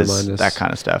reminders, that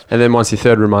kind of stuff. And then once your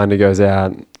third reminder goes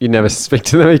out, you never speak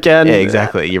to them again. Yeah,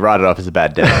 exactly. You write it off as a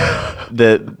bad debt.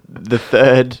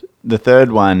 The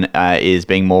third one is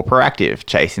being more proactive,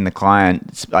 chasing the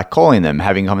client, like calling them,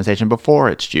 having a conversation before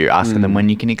it's due, asking them when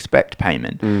you can expect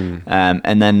payment.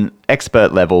 And then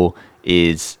expert level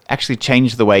is actually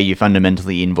change the way you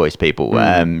fundamentally invoice people,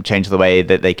 change the way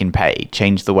that they can pay,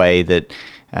 change the way that,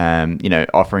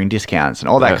 offering discounts and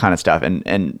all that kind of stuff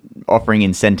and offering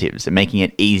incentives and making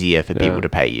it easier for people to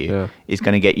pay you is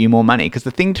going to get you more money. Because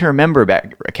the thing to remember about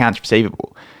accounts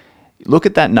receivable, look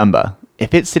at that number.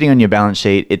 If it's sitting on your balance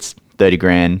sheet, it's 30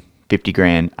 grand, 50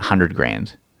 grand, 100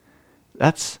 grand.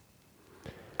 That's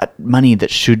money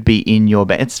that should be in your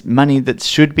bank. It's money that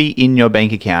should be in your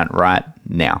bank account right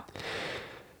now.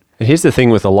 And here's the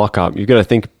thing with a lockup. You've got to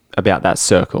think about that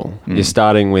circle. You're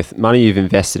starting with money you've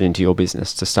invested into your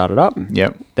business to start it up.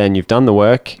 Yep. Then you've done the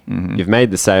work. You've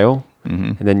made the sale.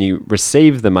 And then you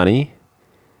receive the money.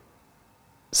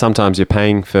 Sometimes you're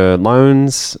paying for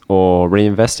loans or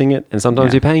reinvesting it, and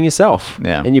sometimes you're paying yourself.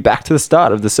 Yeah. And you're back to the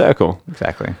start of the circle.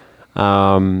 Exactly.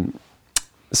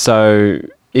 So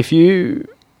if you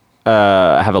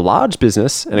have a large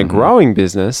business and a growing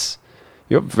business,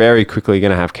 you're very quickly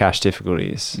going to have cash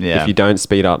difficulties if you don't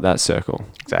speed up that circle.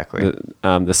 Exactly.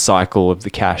 The cycle of the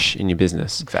cash in your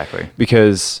business. Exactly.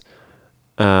 Because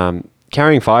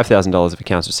carrying $5,000 of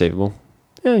accounts receivable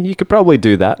Yeah, you could probably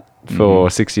do that for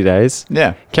 60 days.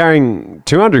 Yeah. Carrying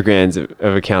 200 grand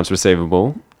of accounts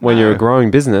receivable when you're a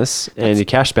growing business and your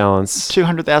cash balance.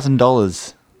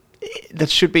 $200,000 that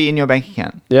should be in your bank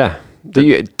account. Yeah. That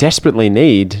you desperately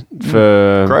need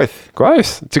for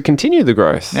growth to continue the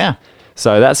growth. Yeah.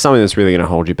 So that's something that's really going to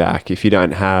hold you back. If you're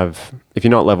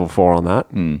not level 4 on that,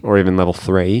 or even level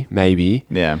 3, maybe.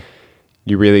 Yeah.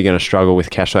 You're really going to struggle with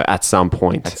cash flow at some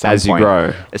point as you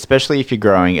grow. Especially if you're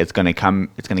growing, it's going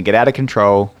to get out of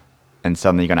control, and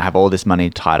suddenly you're going to have all this money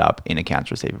tied up in accounts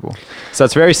receivable. So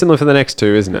it's very similar for the next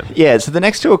two, isn't it? Yeah. So the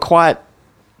next two are quite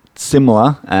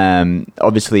similar.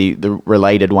 Obviously, the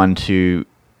related one to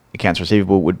accounts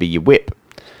receivable would be your WIP.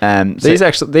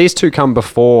 These two come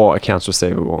before accounts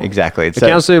receivable. Exactly.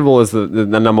 Accounts receivable is the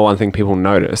number one thing people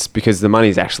notice because the money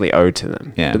is actually owed to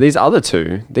them. Yeah. But these other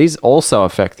two, these also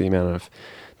affect the amount of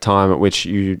time at which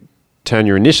you turn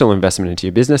your initial investment into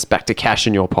your business back to cash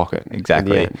in your pocket.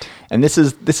 Exactly. And this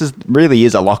is really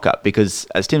is a lockup because,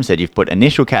 as Tim said, you've put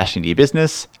initial cash into your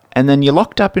business and then you're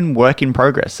locked up in work in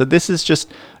progress. So this is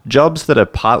just jobs that are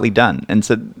partly done. And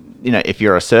so, if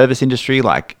you're a service industry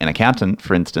like an accountant,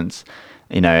 for instance,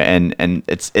 and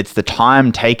it's the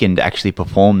time taken to actually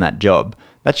perform that job.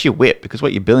 That's your WIP because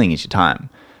what you're billing is your time.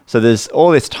 So there's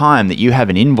all this time that you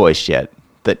haven't invoiced yet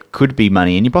that could be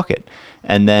money in your pocket.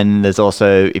 And then there's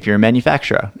also, if you're a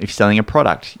manufacturer, if you're selling a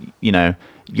product,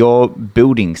 you're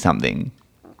building something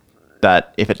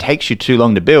that if it takes you too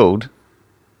long to build,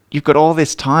 you've got all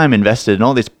this time invested and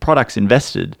all these products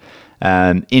invested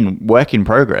in work in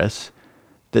progress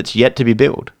that's yet to be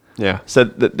built. Yeah. So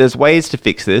there's ways to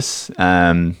fix this,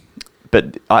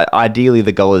 but ideally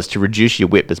the goal is to reduce your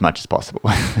WIP as much as possible.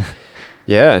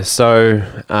 Yeah. So,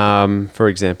 for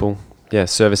example,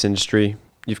 service industry,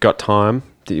 you've got time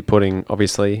that you're putting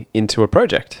obviously into a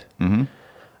project.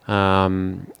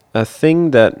 Mm-hmm. A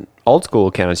thing that old school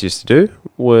accountants used to do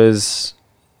was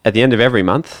at the end of every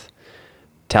month,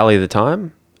 tally the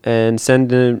time and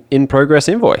send an in-progress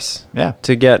invoice. Yeah.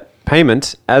 To get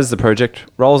payment as the project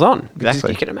rolls on.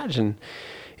 Exactly. You can imagine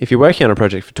if you're working on a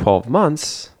project for 12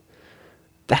 months,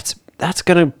 that's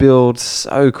going to build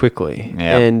so quickly. Yep.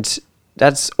 And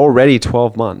that's already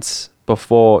 12 months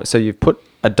before. So you've put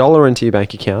 $1 into your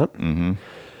bank account. Mm-hmm.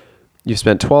 You've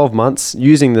spent 12 months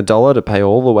using the dollar to pay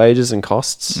all the wages and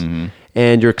costs,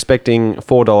 and you're expecting a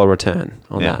 $4 return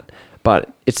on that.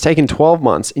 But it's taken 12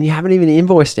 months and you haven't even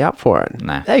invoiced out for it.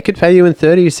 Nah. They could pay you in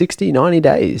 30, 60, 90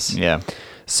 days. Yeah.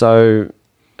 So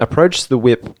approach the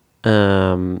WIP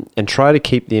and try to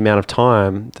keep the amount of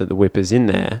time that the WIP is in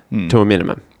there to a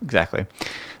minimum. Exactly.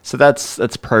 So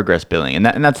that's progress billing,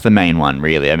 and that's the main one,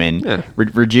 really. I mean,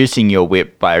 reducing your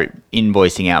WIP by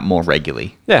invoicing out more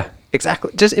regularly. Yeah,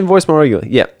 exactly. Just invoice more regularly.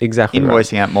 Yeah, exactly.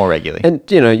 Invoicing out more regularly. And,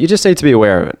 you just need to be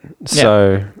aware of it.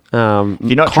 So if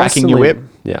you're not tracking your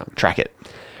WIP, track it.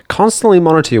 Constantly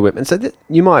monitor your WIP. And so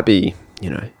you might be,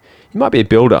 you might be a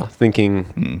builder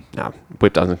thinking, no,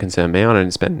 WIP doesn't concern me.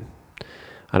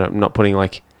 I'm not putting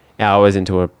like hours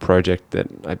into a project that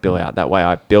I bill out. That way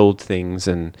I build things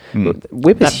and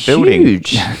WIP is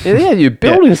huge. You're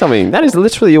building something. That is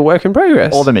literally your work in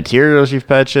progress. All the materials you've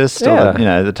purchased, all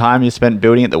the time you spent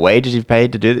building it, the wages you've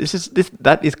paid to do this.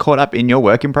 That is caught up in your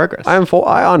work in progress. I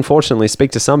unfortunately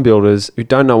speak to some builders who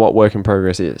don't know what work in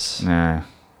progress is.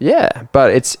 Yeah,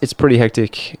 but it's pretty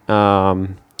hectic.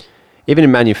 Even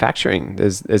in manufacturing,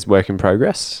 there's work in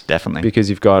progress. Definitely. Because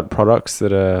you've got products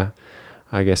that are,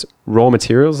 I guess, raw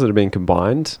materials that are being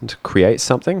combined to create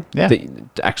something that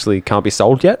actually can't be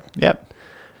sold yet. Yep.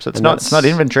 So it's not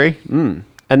inventory.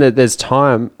 And there's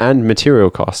time and material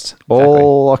costs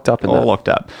all locked up in that. All locked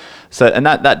up. So, and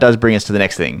that does bring us to the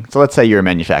next thing. So let's say you're a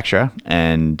manufacturer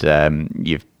and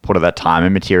you've put all that time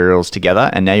and materials together,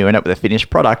 and now you end up with a finished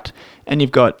product and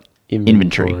you've got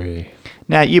inventory.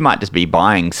 Now, you might just be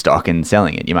buying stock and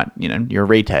selling it. You might, you're a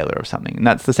retailer or something. And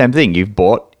that's the same thing. You've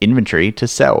bought inventory to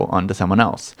sell onto someone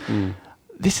else.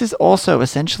 This is also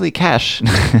essentially cash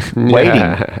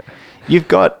waiting. You've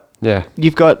got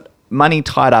money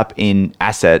tied up in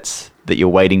assets that you're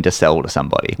waiting to sell to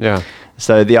somebody. Yeah.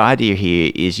 So the idea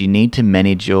here is you need to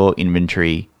manage your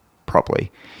inventory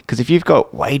properly. Because if you've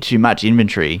got way too much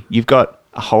inventory, you've got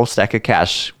a whole stack of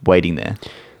cash waiting there.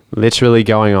 Literally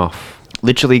going off.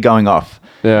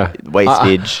 Yeah.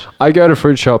 Wastage. I go to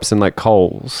fruit shops and like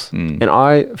Coles and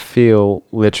I feel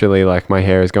literally like my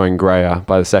hair is going grayer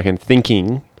by the second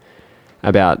thinking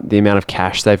about the amount of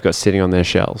cash they've got sitting on their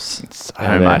shelves.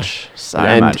 So much.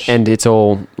 And it's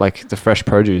all like the fresh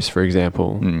produce, for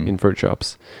example, in fruit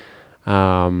shops.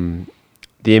 The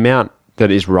amount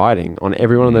that is riding on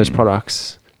every one of those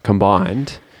products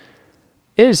combined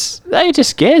it just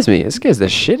scares me. It scares the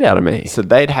shit out of me. So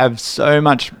they'd have so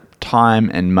much time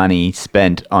and money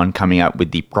spent on coming up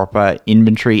with the proper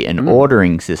inventory and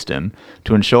ordering system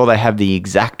to ensure they have the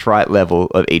exact right level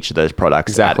of each of those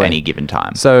products at any given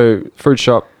time. So fruit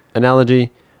shop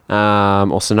analogy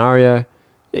or scenario,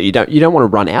 you don't want to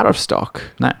run out of stock.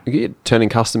 No. You're turning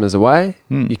customers away.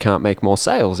 You can't make more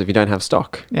sales if you don't have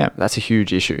stock. Yeah. That's a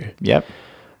huge issue. Yep.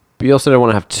 But you also don't want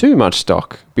to have too much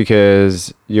stock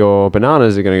because your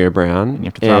bananas are going to go brown You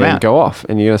have to throw them out. go off,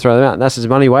 and you're going to throw them out. And that's just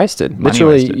money wasted. Money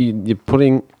Literally, wasted. you're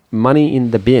putting money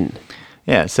in the bin.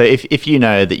 Yeah. So if you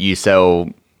know that you sell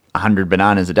 100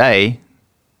 bananas a day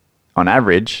on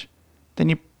average, then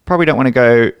you probably don't want to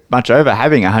go much over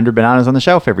having 100 bananas on the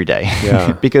shelf every day.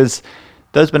 Yeah. Because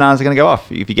those bananas are going to go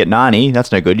off. If you get 90,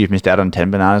 that's no good. You've missed out on 10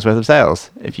 bananas worth of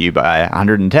sales. If you buy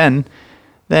 110,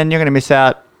 then you're going to miss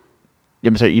out.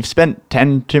 So you've spent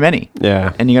 10 too many.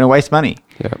 Yeah. And you're going to waste money.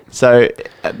 Yeah. So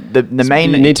the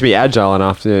main... You need to be agile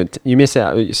enough to... You miss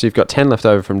out. So you've got 10 left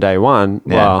over from day one.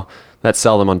 Yeah. Well, let's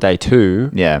sell them on day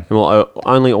 2. Yeah. And we'll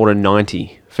only order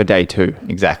 90 for day 2.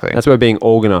 Exactly. That's where being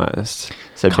organized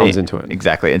comes into it.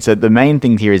 Exactly. And so the main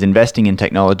thing here is investing in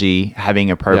technology,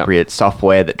 having appropriate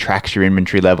software that tracks your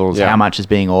inventory levels, how much is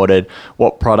being ordered,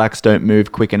 what products don't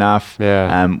move quick enough,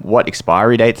 what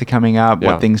expiry dates are coming up,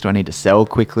 what things do I need to sell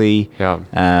quickly.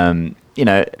 You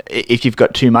know, if you've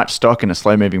got too much stock in a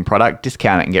slow-moving product,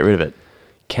 discount it and get rid of it.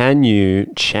 Can you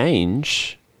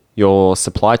change your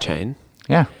supply chain?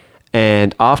 Yeah.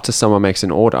 And after someone makes an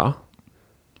order,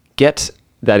 get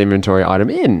that inventory item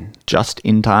in. Just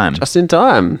in time. Just in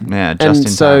time. Yeah, just in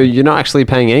time. So you're not actually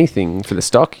paying anything for the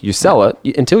stock. You sell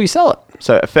it until you sell it.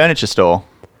 So a furniture store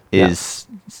is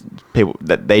people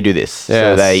that they do this. Yes.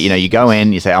 So they, you go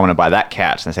in, you say, I want to buy that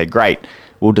couch. And they say, great,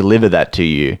 we'll deliver that to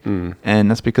you. And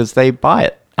that's because they buy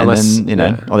it. Unless, and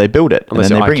then, or they build it.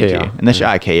 Unless and then they bring IKEA. it to you. Unless you're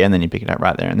IKEA, and then you pick it up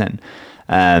right there and then.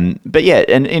 But yeah,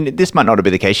 and this might not be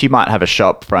the case. You might have a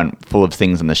shop front full of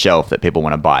things on the shelf that people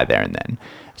want to buy there and then.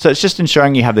 So it's just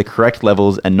ensuring you have the correct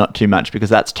levels and not too much,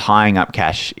 because that's tying up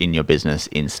cash in your business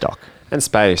in stock. And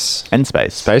space.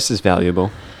 Space is valuable.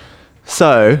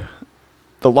 So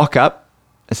the lockup,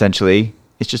 essentially,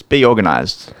 is just be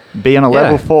organized. Be on a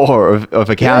level 4 of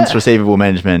accounts receivable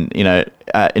management.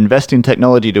 Invest in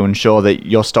technology to ensure that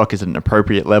your stock is at an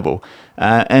appropriate level.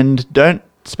 And don't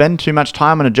spend too much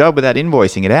time on a job without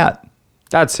invoicing it out.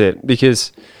 That's it,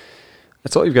 because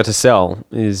that's all you've got to sell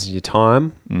is your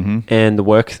time and the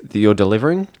work that you're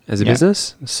delivering as a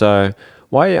business. So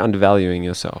why are you undervaluing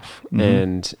yourself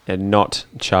and not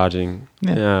charging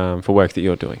for work that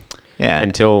you're doing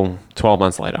until 12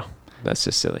 months later? That's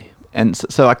just silly. And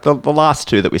so like the last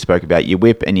two that we spoke about, your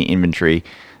WIP and your inventory,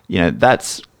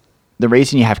 that's the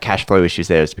reason you have cash flow issues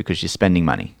there is because you're spending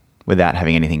money without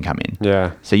having anything come in.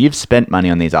 Yeah. So you've spent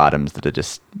money on these items that are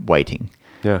just waiting.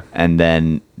 Yeah. And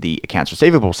then the accounts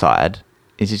receivable side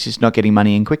is it's just not getting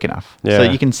money in quick enough. Yeah. So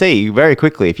you can see very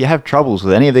quickly, if you have troubles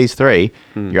with any of these three,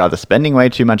 you're either spending way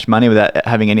too much money without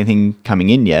having anything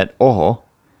coming in yet, or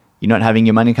you're not having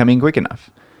your money come in quick enough.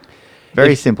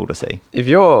 Very simple to see.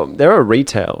 There are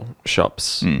retail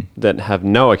shops that have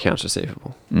no accounts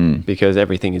receivable because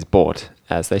everything is bought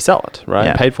as they sell it, right?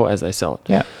 Yeah. Paid for as they sell it.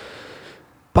 Yeah.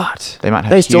 But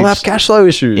They still have cash flow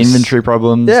issues, inventory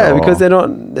problems. Yeah, because they're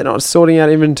not sorting out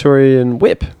inventory and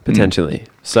WIP potentially.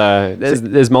 So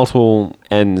there's multiple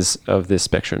ends of this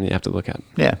spectrum you have to look at.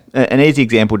 Yeah, an easy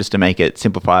example just to make it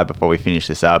simplified before we finish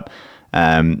this up.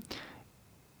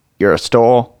 You're a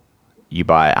store, you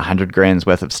buy 100 grand's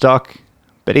worth of stock,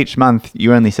 but each month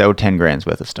you only sell 10 grand's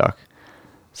worth of stock.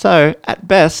 So at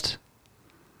best,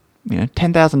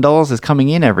 $10,000 is coming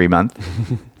in every month,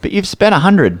 but you've spent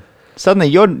 100. Suddenly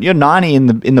you're 90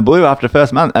 in the blue after the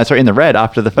first month. In the red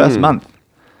after the first month.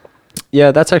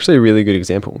 Yeah, that's actually a really good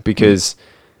example because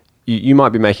you might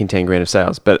be making 10 grand of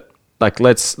sales, but like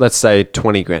let's say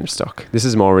 20 grand of stock. This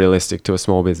is more realistic to a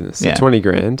small business. So 20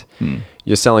 grand,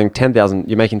 you're selling 10,000.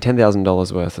 You're making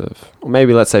 $10,000 worth of, or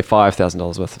maybe let's say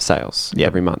 $5,000 worth of sales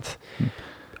every month.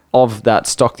 Of that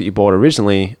stock that you bought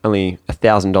originally, only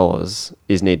 $1,000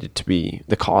 is needed to be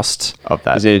the cost of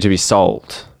that is needed to be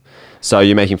sold. So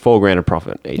you're making $4 grand of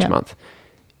profit each month.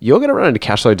 You're going to run into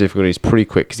cash flow difficulties pretty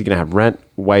quick because you're going to have rent,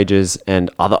 wages,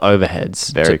 and other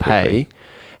overheads to pay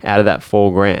out of that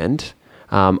 $4 grand.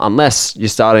 Unless you're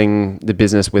starting the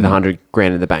business with 100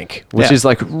 grand in the bank, which is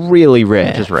like really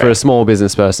rare for a small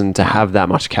business person to have that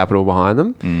much capital behind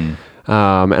them.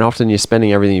 And often you're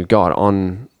spending everything you've got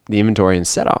on the inventory and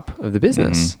setup of the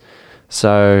business.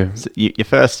 So Your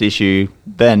first issue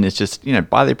then is just,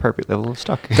 buy the appropriate level of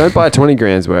stock. don't buy 20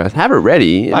 grand's worth. Have it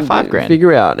ready. Buy and $5,000.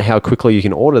 Figure out how quickly you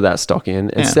can order that stock in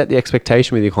and Yeah. set the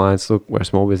expectation with your clients. Look, we're a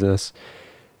small business.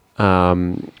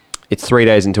 It's 3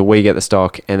 days until we get the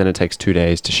stock, and then it takes 2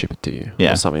 days to ship it to you,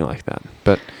 Yeah. or something like that.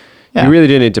 But Yeah. you really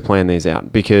do need to plan these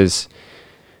out, because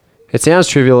it sounds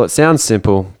trivial, it sounds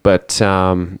simple, but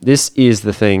this is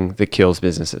the thing that kills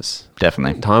businesses.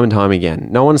 Definitely. Time and time again.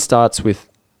 No one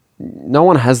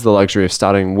has the luxury of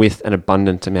starting with an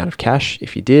abundant amount of cash.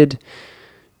 If you did,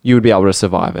 you would be able to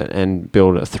survive it and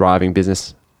build a thriving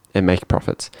business and make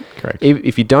profits. Correct.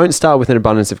 If you don't start with an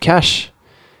abundance of cash,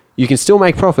 you can still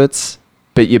make profits,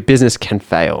 but your business can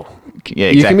fail. Yeah,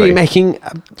 You can exactly. be making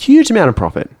a huge amount of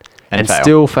profit and fail.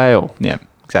 still fail. Yeah,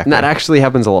 exactly. And that actually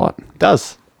happens a lot.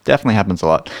 does. Definitely happens a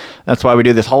lot. That's why we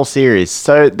do this whole series.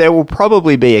 So there will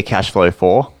probably be a cash flow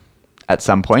 4 at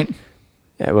some point.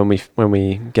 Yeah, when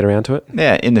we get around to it.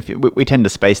 Yeah, we tend to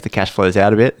space the cash flows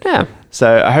out a bit. Yeah.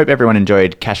 So I hope everyone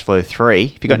enjoyed Cash Flow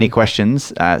 3. If you got any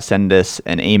questions, send us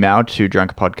an email to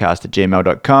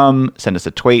drunkpodcast@gmail.com. Send us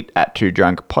a tweet at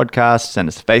 2drunkpodcast. Send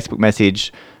us a Facebook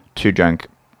message,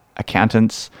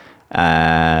 2drunkaccountants.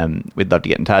 We'd love to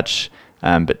get in touch.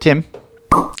 But Tim,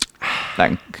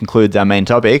 that concludes our main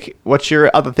topic. What's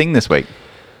your other thing this week?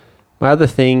 My other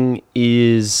thing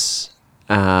is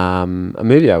a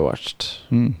movie I watched.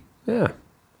 Yeah.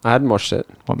 I hadn't watched it.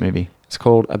 What movie? It's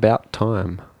called About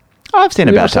Time. Oh, I've seen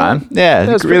Have you About watched that? Time. Yeah,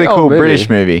 Yeah, it's a pretty really old cool British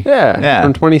movie. Yeah,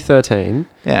 from 2013.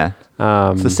 Yeah.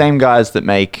 It's the same guys that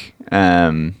make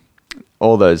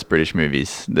all those British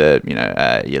movies.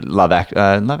 Love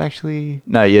Actually.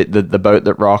 No, the Boat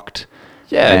That Rocked.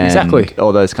 Yeah, and exactly.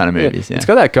 All those kind of movies. Yeah. It's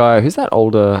got that guy. Who's that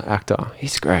older actor?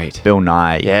 He's great. Bill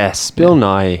Nye. Yes, Bill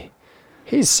Nye.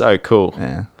 He's so cool.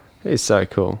 Yeah. He's so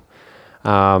cool.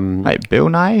 Wait, Bill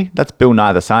Nye? That's Bill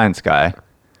Nye the Science Guy.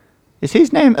 Is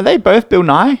his name? Are they both Bill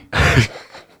Nye?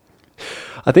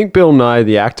 I think Bill Nye,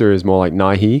 the actor, is more like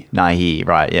Nighy. Nye,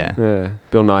 right? Yeah. Yeah,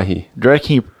 Bill Nighy. Do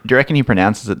you reckon he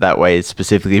pronounces it that way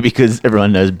specifically because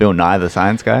everyone knows Bill Nye the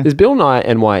Science Guy? Is Bill Nye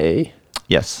Nye?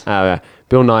 Yes.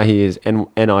 Bill Nighy is Nigh.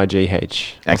 Or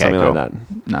something cool. like that.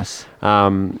 Nice.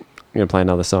 I'm going to play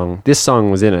another song. This song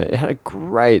was in it. It had a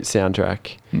great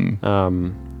soundtrack.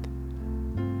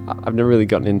 I've never really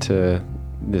gotten into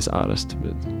this artist,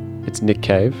 but it's Nick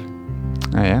Cave.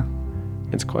 Oh, yeah.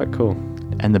 It's quite cool.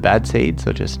 And the Bad Seeds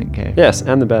or just Nick Cave? Yes,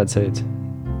 and the Bad Seeds.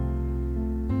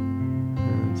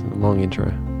 It's a long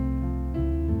intro.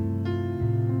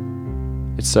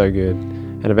 It's so good.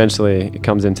 And eventually it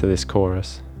comes into this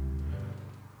chorus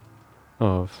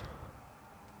of...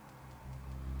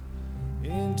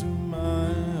 Into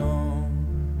my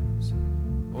arms,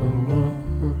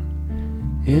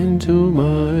 Into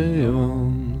my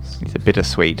arms. He's a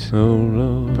bittersweet Oh,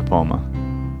 Lord. performer.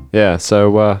 Yeah,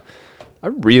 so I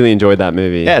really enjoyed that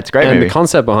movie. Yeah, it's a great and movie. the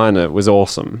concept behind it was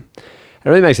awesome. It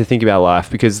really makes you think about life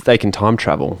because they can time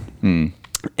travel.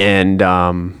 And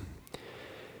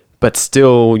but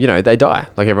still, they die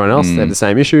like everyone else. They have the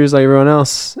same issues like everyone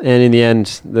else. And in the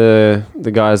end, the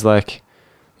guy's like,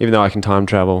 even though I can time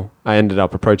travel, I ended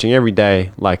up approaching every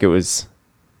day like it was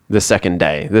the second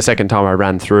day, the second time I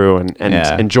ran through and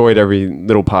Yeah. enjoyed every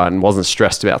little part and wasn't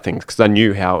stressed about things because I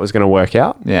knew how it was going to work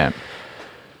out. Yeah.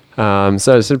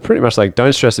 So pretty much like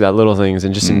don't stress about little things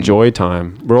and just enjoy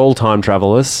time. We're all time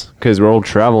travelers because we're all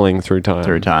traveling through time.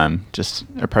 Through time. Just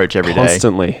approach every day.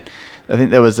 Constantly. I think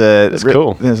there was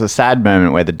cool. There was a sad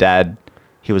moment where the dad,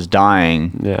 he was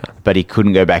dying, Yeah. but he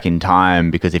couldn't go back in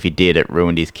time because if he did, it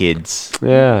ruined his kids'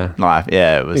 Yeah. life.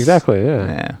 Yeah, it was Exactly. Yeah.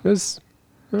 Yeah. It was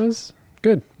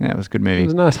good. Yeah, it was a good It movie.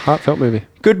 was a nice, heartfelt movie.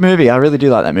 Good movie. I really do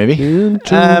like that movie.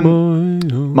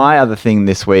 My other thing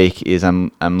this week is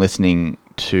I'm listening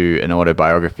to an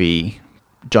autobiography,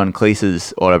 John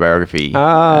Cleese's autobiography.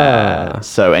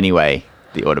 So anyway,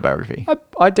 the autobiography.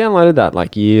 I downloaded that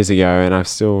like years ago and I've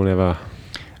still never...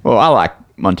 Well, I like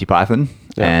Monty Python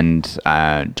Yeah. and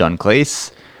John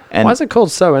Cleese. And Why is it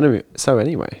called So Anyway?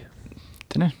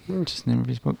 don't know. Just the name of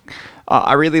his book.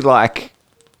 I really like.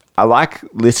 I like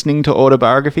listening to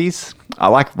autobiographies. I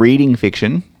like reading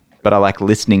fiction, but I like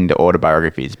listening to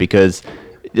autobiographies because,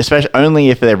 especially only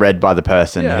if they're read by the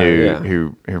person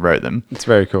who wrote them. It's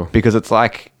very cool. Because it's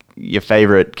like your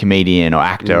favorite comedian or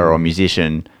actor or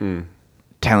musician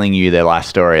telling you their life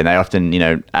story, and they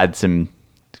often add some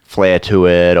flair to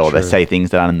it, or they True. say things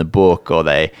that aren't in the book, or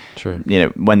they, True.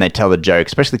 when they tell the joke,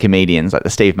 especially comedians, like the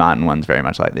Steve Martin one's very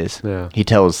much like this. Yeah. He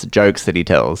tells jokes that he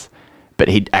tells, but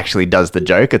he actually does the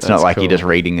joke. It's That's not like cool. you're just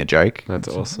reading a joke. That's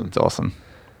awesome. It's awesome.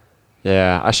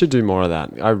 Yeah, I should do more of that.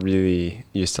 I really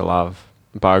used to love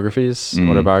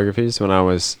autobiographies when I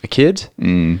was a kid.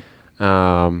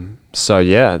 So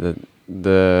yeah,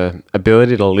 the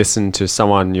ability to listen to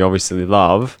someone you obviously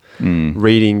love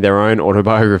reading their own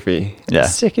autobiography. Yeah. How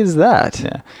sick is that?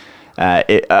 Yeah.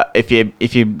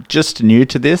 If you're just new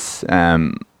to this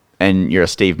and you're a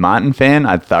Steve Martin fan,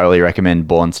 I'd thoroughly recommend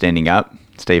Born Standing Up.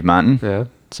 Steve Martin. Yeah.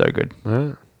 So good.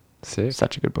 Yeah. Sick.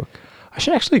 Such a good book. I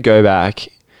should actually go back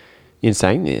in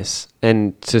saying this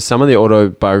and to some of the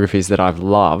autobiographies that I've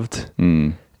loved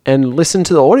and listen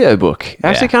to the audiobook. It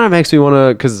actually kind of makes me want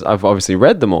to, because I've obviously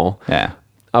read them all. Yeah.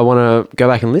 I want to go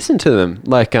back and listen to them.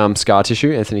 Like Scar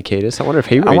Tissue, Anthony Kiedis. I wonder if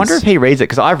he reads it,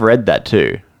 because I've read that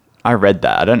too. I read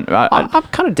that. I'm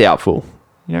kind of doubtful.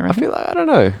 You don't I reckon? feel like, I don't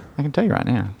know. I can tell you right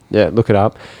now. Yeah, look it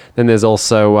up. Then there's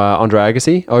also Andre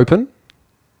Agassi, Open.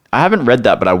 I haven't read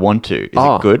that, but I want to. Is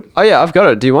it good? Oh yeah, I've got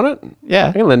it. Do you want it? Yeah.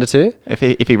 I can lend it to you. If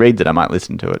he reads it, I might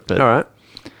listen to it. But All right.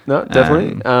 No,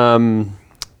 definitely.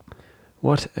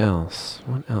 What else?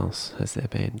 What else has there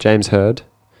been? James Hurd.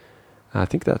 I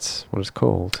think that's what it's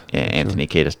called. yeah, Anthony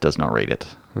Kiedis does not read it.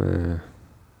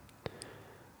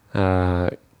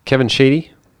 Kevin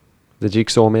Sheedy, The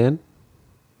Jigsaw Man.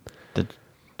 The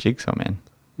Jigsaw Man.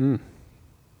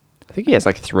 I think he has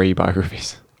like 3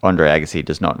 biographies. Andre Agassi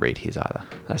does not read his either.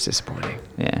 That's disappointing.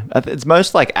 Yeah. It's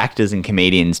most like actors and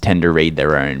comedians tend to read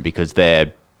their own because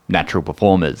they're natural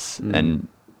performers and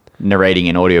narrating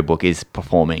an audiobook is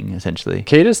performing, essentially.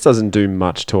 Kiedis doesn't do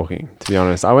much talking, to be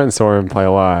honest. I went and saw him play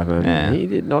live and he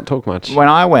did not talk much. When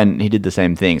I went, he did the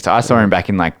same thing. So I saw him back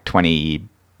in like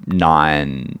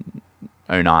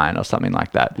 2009 or something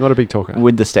like that. Not a big talker.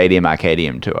 With the Stadium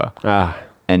Arcadium tour.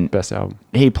 And Best album.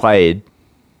 he played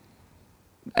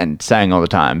and sang all the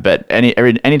time, but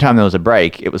any time there was a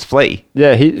break, it was Flea.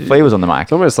 Yeah, Flea was on the mic.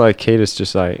 It's almost like Kiedis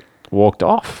just like walked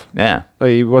off. Yeah.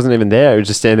 Like he wasn't even there. He was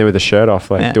just standing there with his shirt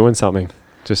off, like doing something,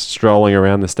 just strolling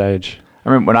around the stage. I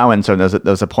remember when I went, so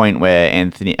there was a point where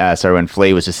when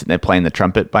Flea was just sitting there playing the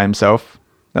trumpet by himself.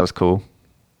 That was cool.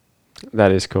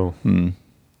 That is cool.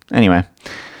 Anyway,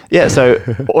 yeah. So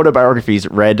autobiographies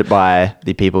read by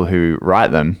the people who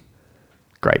write them.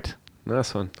 Great.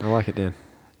 Nice one. I like it, Dan.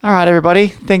 All right, everybody.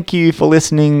 Thank you for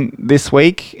listening this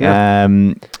week. Yeah.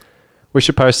 We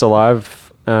should post a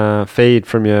live feed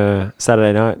from your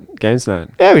Saturday night games night.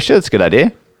 Yeah, we should. That's a good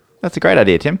idea. That's a great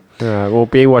idea, Tim. We'll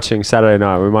be watching Saturday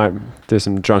night. We might do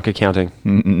some drunk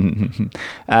accounting.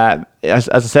 As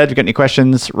I said, if you've got any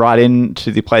questions, write in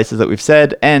to the places that we've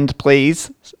said. And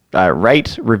please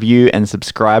rate, review, and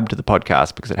subscribe to the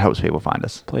podcast because it helps people find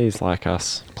us. Please like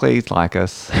us. Please like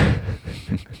us.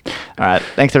 All right.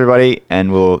 Thanks, everybody.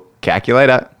 And we'll catch you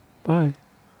later. Bye.